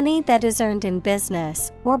 Money that is earned in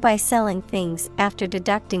business or by selling things after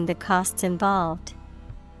deducting the costs involved.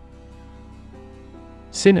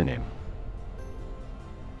 Synonym.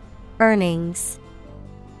 Earnings,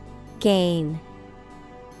 gain,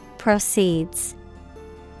 proceeds.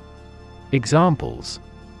 Examples.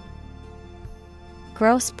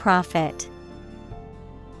 Gross profit.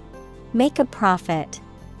 Make a profit.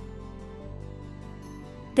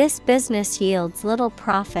 This business yields little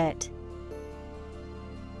profit.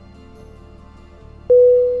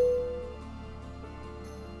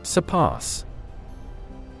 Surpass.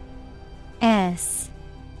 SURPASS.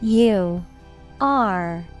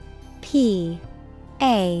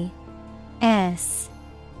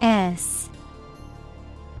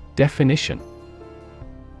 Definition.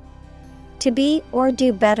 To be or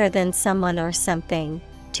do better than someone or something.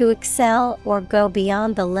 To excel or go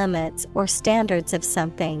beyond the limits or standards of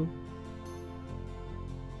something.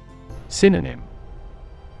 Synonym.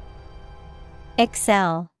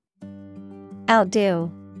 Excel, outdo,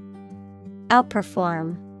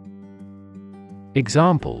 outperform.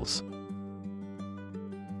 Examples.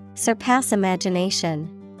 Surpass imagination.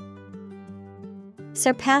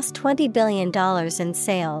 Surpass $20 billion in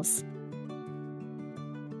sales.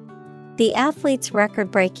 The athlete's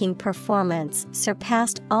record-breaking performance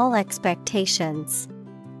surpassed all expectations.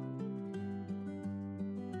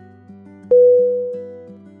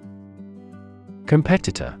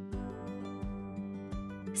 Competitor.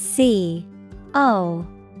 COMPETITOR.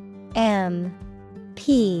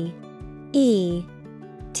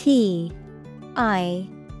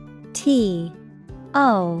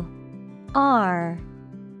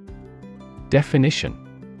 Definition.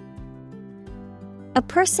 A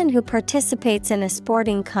person who participates in a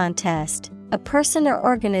sporting contest, a person or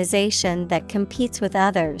organization that competes with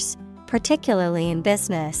others, particularly in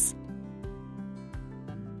business.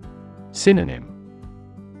 Synonym.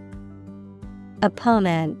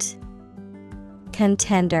 Opponent,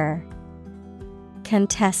 contender,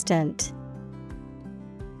 contestant.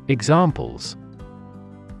 Examples.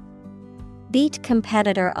 Beat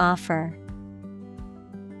competitor offer.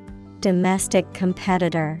 Domestic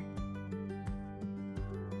competitor.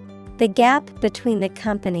 The gap between the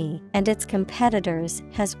company and its competitors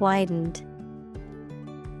has widened.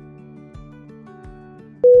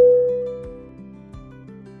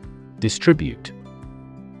 Distribute.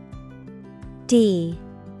 DISTRIBUTE.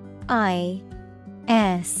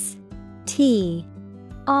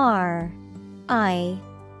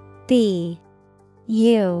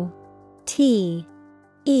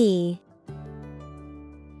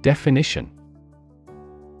 Definition.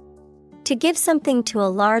 To give something to a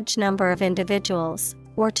large number of individuals,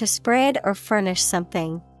 or to spread or furnish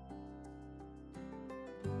something.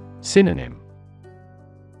 Synonym.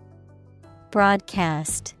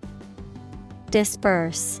 Broadcast,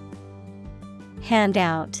 disperse,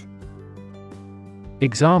 handout.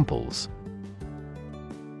 Examples.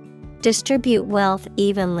 Distribute wealth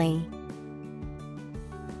evenly.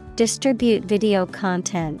 Distribute video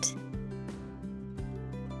content.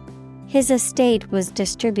 His estate was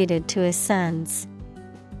distributed to his sons.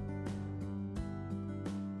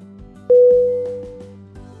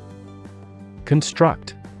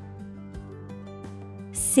 Construct.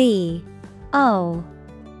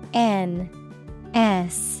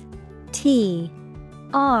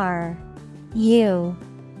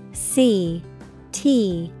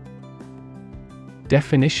 CONSTRUCT.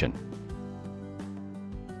 Definition: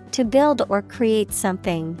 to build or create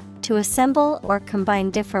something, to assemble or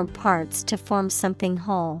combine different parts to form something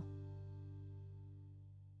whole.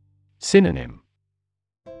 Synonym: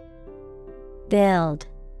 Build,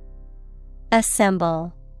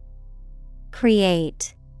 assemble,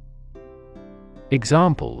 create.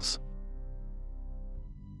 Examples: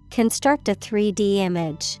 Construct a 3D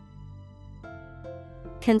image.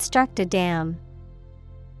 Construct a dam.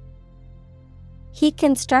 He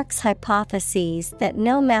constructs hypotheses that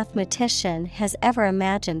no mathematician has ever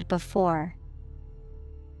imagined before.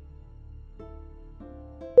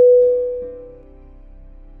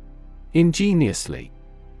 Ingeniously.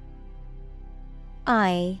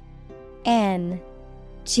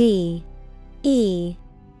 Ingeniously.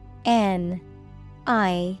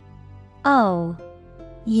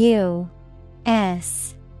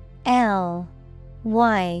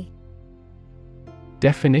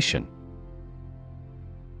 Definition: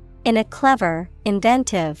 in a clever,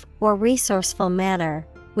 inventive, or resourceful manner,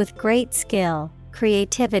 with great skill,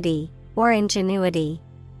 creativity, or ingenuity.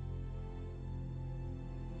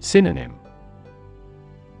 Synonym: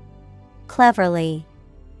 Cleverly,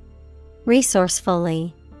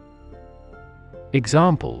 resourcefully.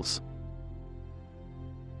 Examples: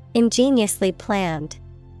 ingeniously planned,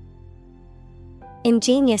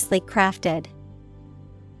 ingeniously crafted.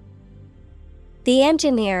 The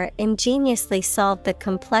engineer ingeniously solved the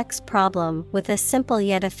complex problem with a simple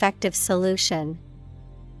yet effective solution.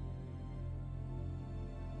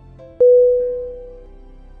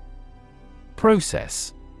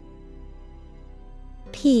 Process: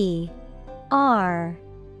 Process.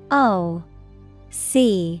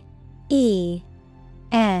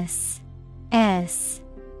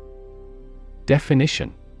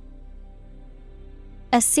 Definition: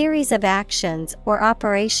 a series of actions or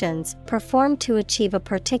operations performed to achieve a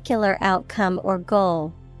particular outcome or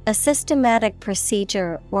goal, a systematic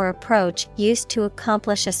procedure or approach used to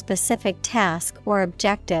accomplish a specific task or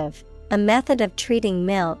objective, a method of treating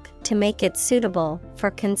milk to make it suitable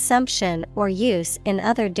for consumption or use in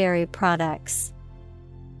other dairy products.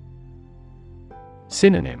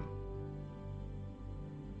 Synonym: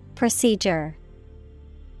 Procedure,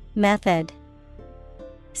 method,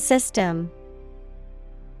 system.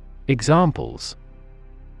 Examples: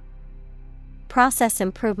 process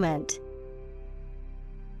improvement,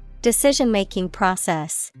 decision-making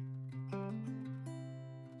process.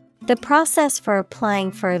 The process for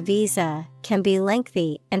applying for a visa can be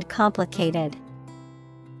lengthy and complicated.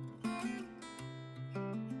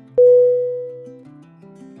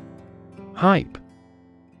 Hype: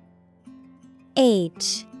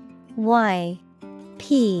 Hype.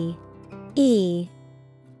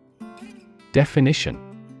 Definition: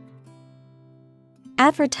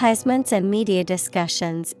 advertisements and media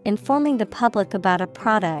discussions informing the public about a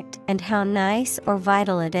product and how nice or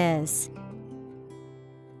vital it is.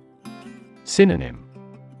 Synonym: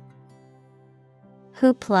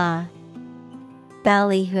 hoopla,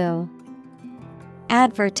 ballyhoo.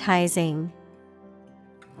 Advertising.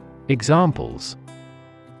 Examples: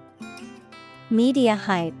 media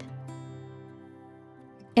hype,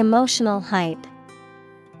 emotional hype.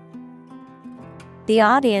 The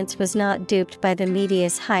audience was not duped by the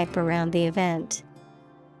media's hype around the event.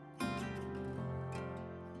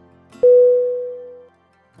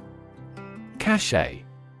 Cachet: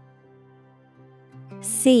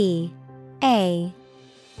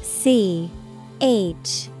 Cachet.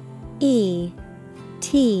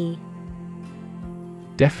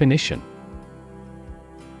 Definition: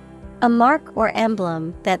 a mark or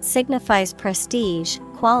emblem that signifies prestige,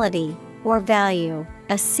 quality, or value,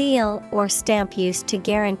 a seal or stamp used to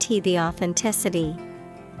guarantee the authenticity.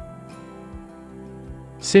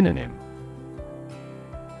 Synonym: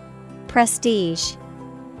 prestige,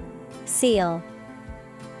 seal,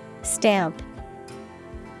 stamp.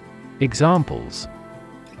 Examples: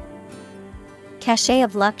 cachet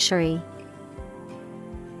of luxury,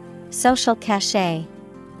 social cachet.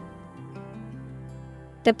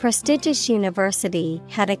 The prestigious university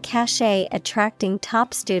had a cachet attracting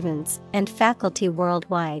top students and faculty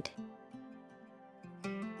worldwide.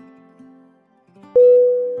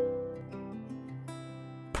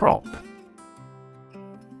 Prop: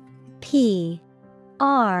 P-R-O-P.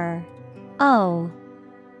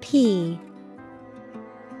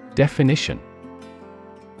 Definition: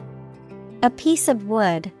 a piece of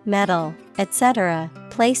wood, metal, etc.,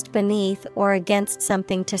 placed beneath or against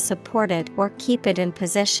something to support it or keep it in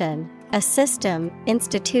position, a system,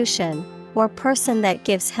 institution, or person that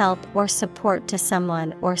gives help or support to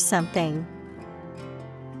someone or something.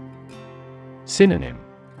 Synonym: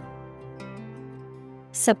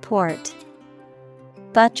 support,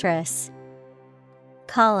 buttress,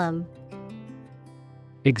 column.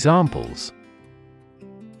 Examples: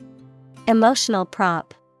 Emotional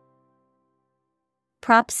prop,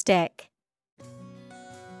 prop stick.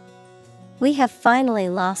 We have finally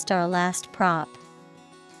lost our last prop.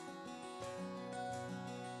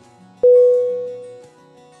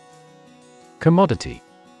 Commodity.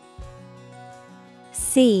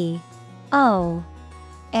 COMMODITY.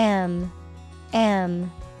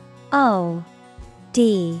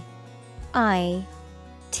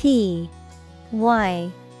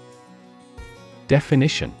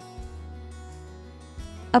 Definition: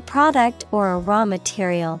 A product or a raw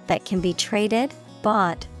material that can be traded,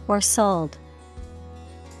 bought, or sold.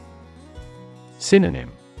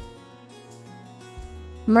 Synonym: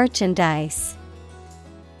 Merchandise,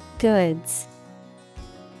 goods,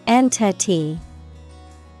 entity.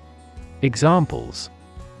 Examples: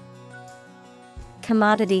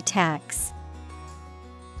 Commodity tax,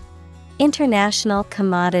 international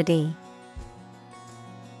commodity.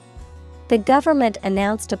 The government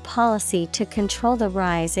announced a policy to control the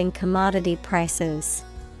rise in commodity prices.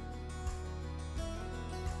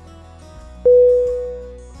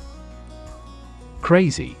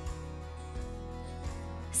 Crazy.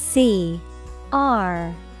 CRAZY.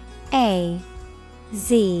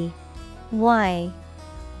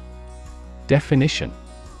 Definition: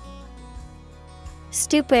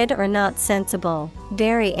 Stupid or not sensible,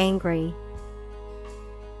 very angry.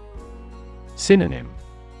 Synonym: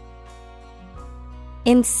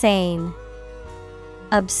 Insane,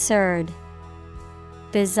 absurd,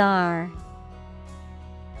 bizarre.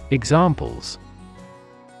 Examples: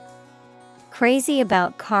 Crazy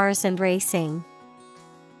about cars and racing.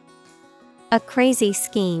 A crazy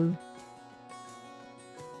scheme.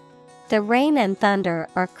 The rain and thunder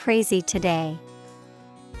are crazy today.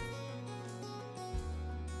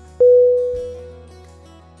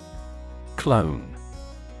 Clone.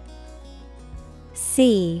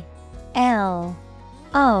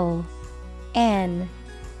 CLONE.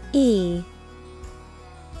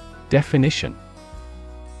 Definition: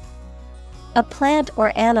 A plant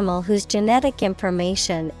or animal whose genetic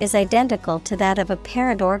information is identical to that of a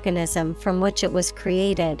parent organism from which it was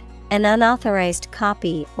created, an unauthorized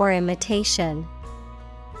copy or imitation.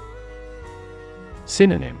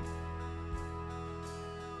 Synonym: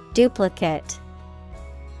 Duplicate,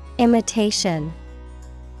 imitation,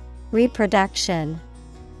 reproduction.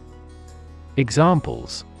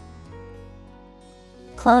 Examples: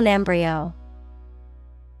 Clone embryo,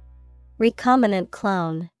 recombinant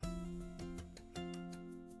clone.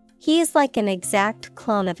 He is like an exact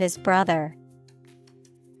clone of his brother.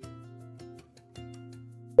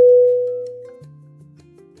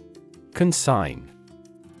 Consign.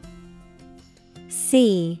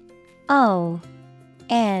 CONSIGN.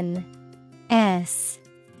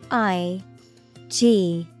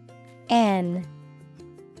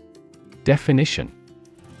 Definition: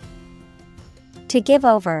 To give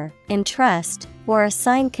over, entrust, or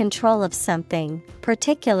assign control of something,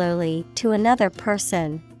 particularly to another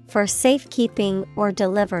person, for safekeeping or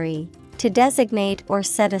delivery, to designate or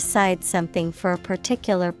set aside something for a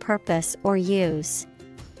particular purpose or use.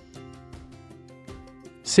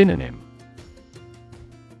 Synonym: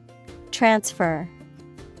 Transfer,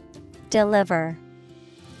 deliver,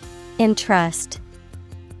 entrust.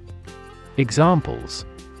 Examples: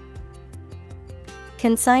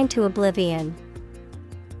 Consign to oblivion.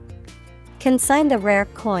 Consign the rare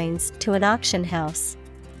coins to an auction house.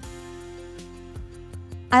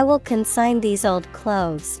 I will consign these old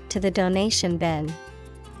clothes to the donation bin.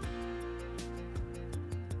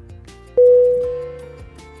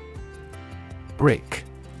 Brick.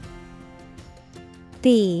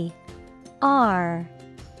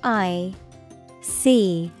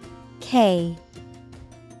 BRICK.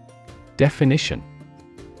 Definition: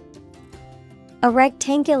 A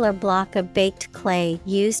rectangular block of baked clay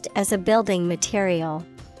used as a building material.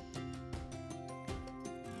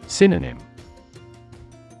 Synonym: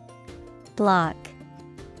 Block,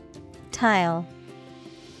 tile,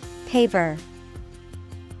 paver.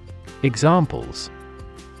 Examples: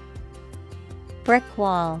 Brick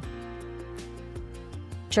wall,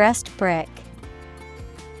 dressed brick.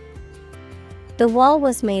 The wall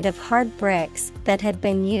was made of hard bricks that had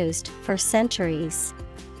been used for centuries.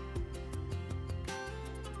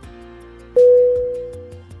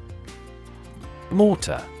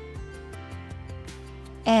 Mortar.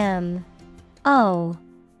 MORTAR.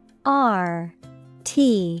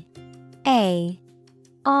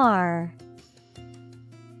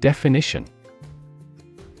 Definition: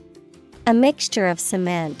 A mixture of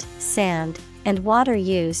cement, sand, and water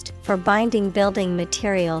used for binding building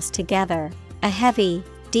materials together, A heavy,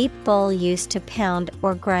 deep bowl used to pound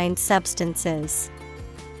or grind substances.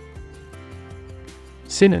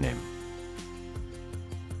 Synonym: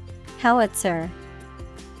 Howitzer,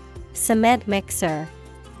 cement mixer,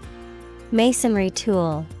 masonry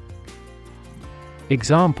tool.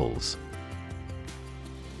 Examples: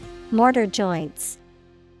 Mortar joints.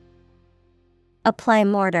 Apply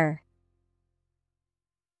mortar.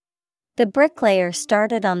 The bricklayer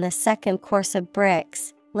started on the second course of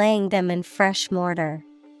bricks, laying them in fresh mortar.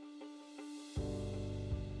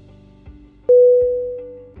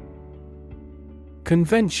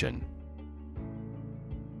 Convention.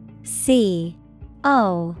 CONVENTION.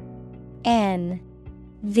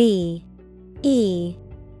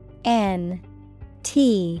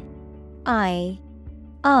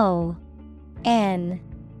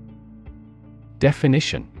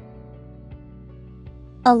 Definition: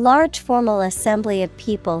 A large formal assembly of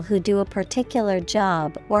people who do a particular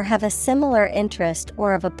job or have a similar interest,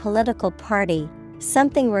 or of a political party,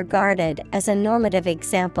 something regarded as a normative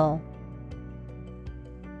example.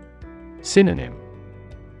 Synonym: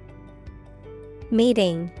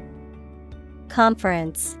 Meeting,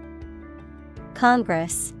 conference,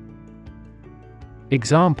 congress.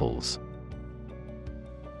 Examples: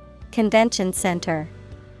 Convention center,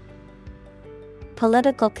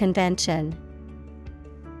 political convention.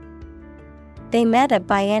 They met at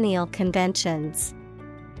biennial conventions.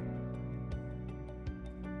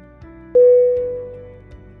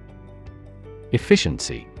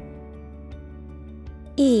 Efficiency.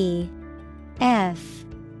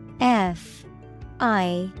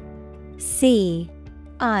 EFFICIENCY.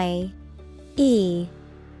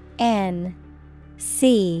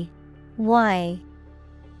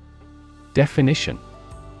 Definition: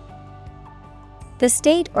 The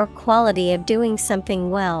state or quality of doing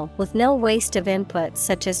something well with no waste of input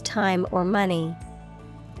such as time or money.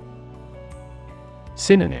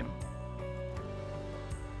 Synonym: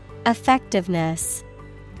 Effectiveness,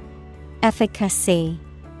 efficacy,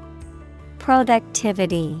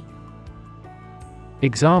 productivity.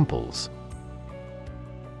 Examples: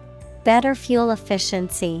 Better fuel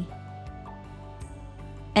efficiency,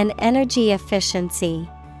 and energy efficiency.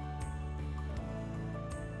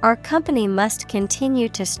 Our company must continue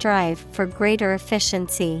to strive for greater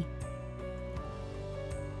efficiency.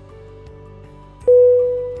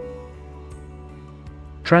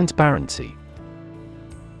 Transparency.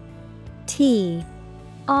 TRANSPARENCY.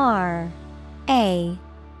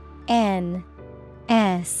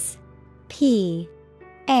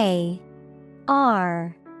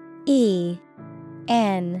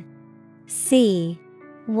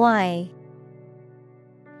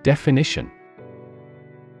 Definition: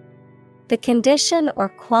 The condition or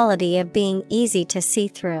quality of being easy to see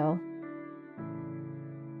through.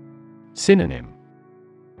 Synonym: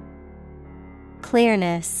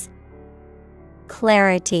 Clearness,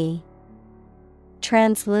 clarity,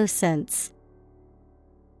 translucence.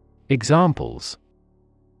 Examples: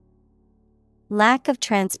 Lack of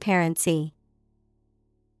transparency.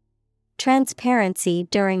 Transparency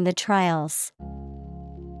during the trials.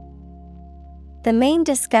 The main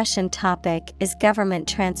discussion topic is government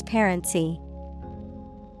transparency.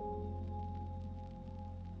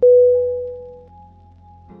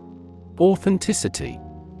 Authenticity.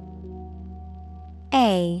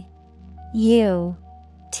 AUTHENTICITY.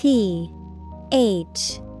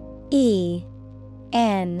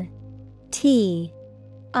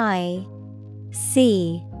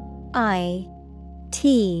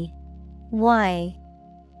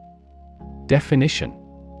 Definition: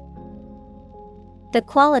 The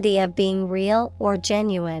quality of being real or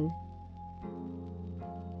genuine.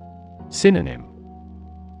 Synonym: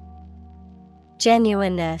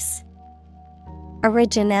 Genuineness,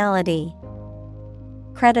 originality,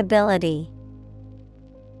 credibility.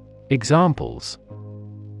 Examples: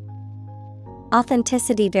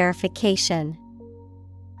 Authenticity verification.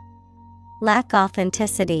 Lack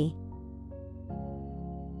authenticity.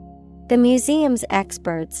 The museum's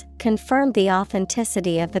experts confirmed the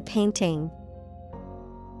authenticity of the painting.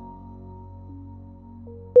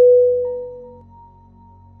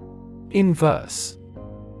 Inverse.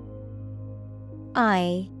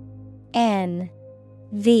 INVERSE.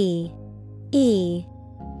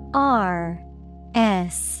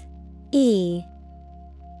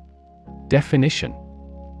 Definition: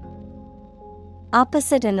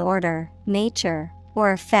 Opposite in order, nature,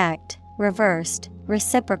 or effect, reversed,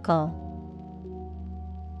 reciprocal.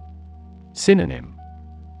 Synonym: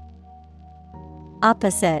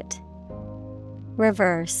 Opposite,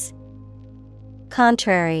 reverse,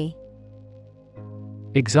 contrary.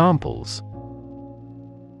 Examples: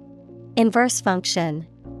 Inverse function.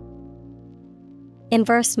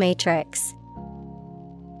 Inverse matrix.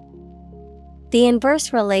 The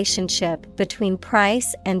inverse relationship between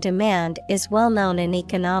price and demand is well known in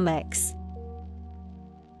economics.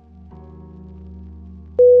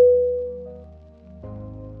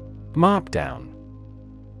 Markdown.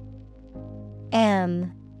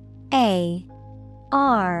 MARKDOWN.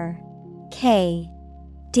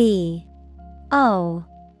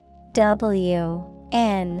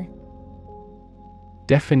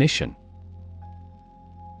 Definition.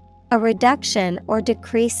 A reduction or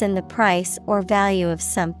decrease in the price or value of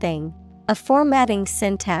something. A formatting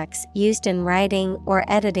syntax used in writing or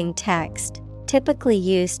editing text, typically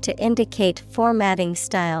used to indicate formatting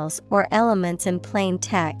styles or elements in plain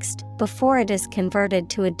text before it is converted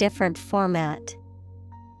to a different format.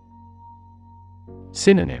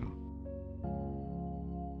 Synonym.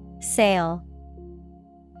 Sale,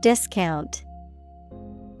 discount,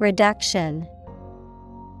 reduction.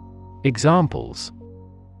 Examples.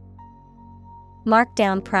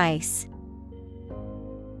 Markdown price.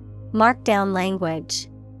 Markdown language.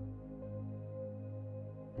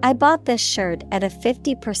 I bought this shirt at a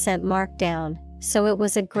 50% markdown, so it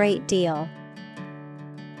was a great deal.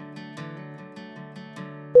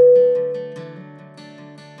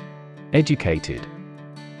 Educated.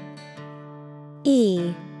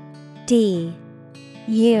 EDUCATED.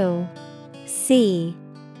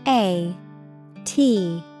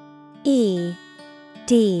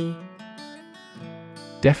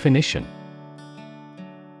 Definition.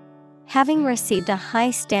 Having received a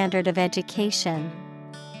high standard of education.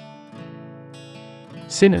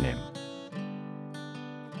 Synonym.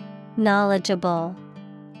 Knowledgeable,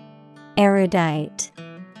 erudite,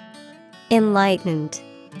 enlightened.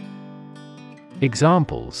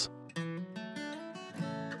 Examples.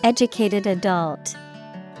 Educated adult.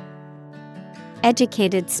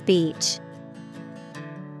 Educated speech.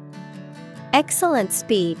 Excellent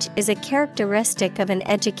speech is a characteristic of an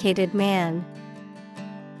educated man.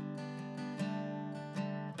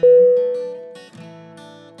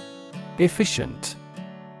 Efficient.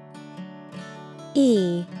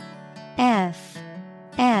 EFFICIENT.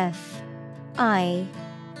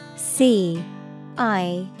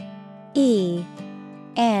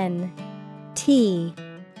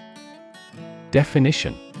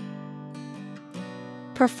 Definition.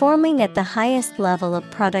 Performing at the highest level of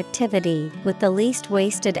productivity with the least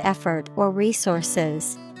wasted effort or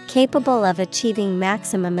resources, capable of achieving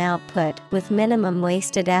maximum output with minimum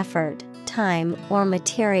wasted effort, time, or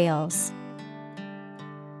materials.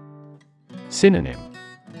 Synonym.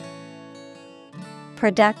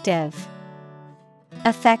 Productive,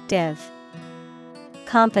 effective,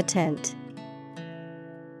 competent.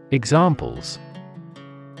 Examples.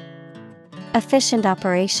 Efficient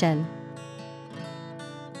operation.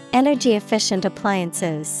 Energy efficient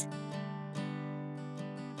appliances.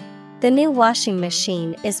 The new washing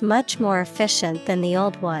machine is much more efficient than the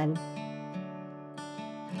old one.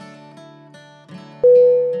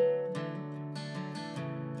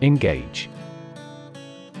 Engage.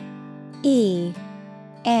 ENGAGE.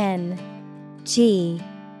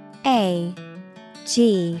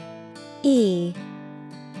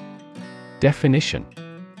 Definition.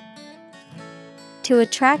 To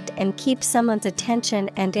attract and keep someone's attention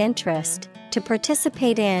and interest, to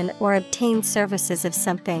participate in or obtain services of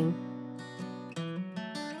something.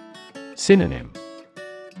 Synonym.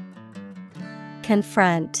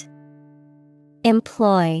 Confront,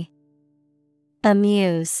 employ,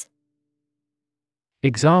 amuse.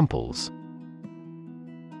 Examples.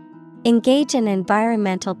 Engage in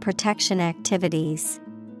environmental protection activities.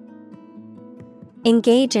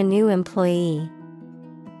 Engage a new employee.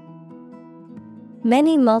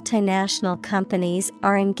 Many multinational companies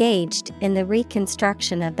are engaged in the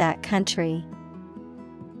reconstruction of that country.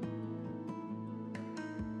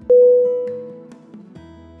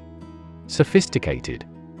 Sophisticated.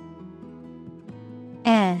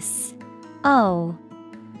 SOPHISTICATED.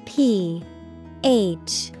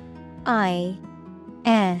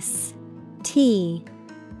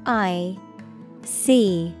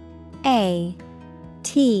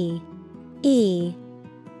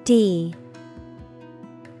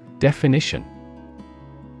 Definition.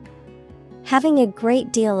 Having a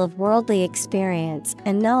great deal of worldly experience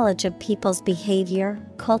and knowledge of people's behavior,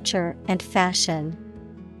 culture, and fashion.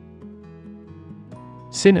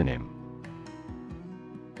 Synonym.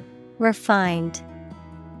 Refined,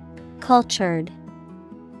 cultured,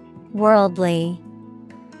 worldly.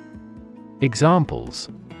 Examples.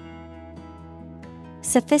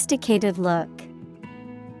 Sophisticated look.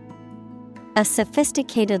 A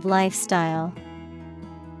sophisticated lifestyle.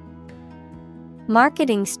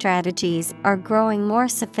 Marketing strategies are growing more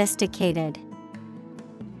sophisticated.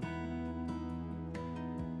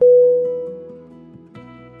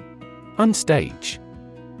 Unstage.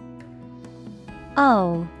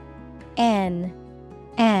 O-N-S-T-A-G-E.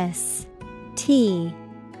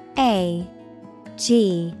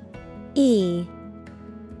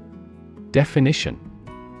 Definition.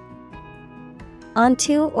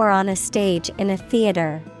 Onto or on a stage in a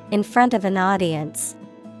theater, in front of an audience.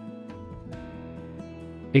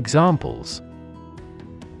 Examples.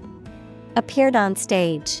 Appeared on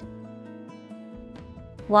stage.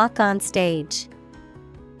 Walk on stage.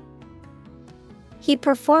 He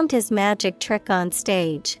performed his magic trick on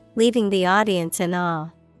stage, leaving the audience in awe.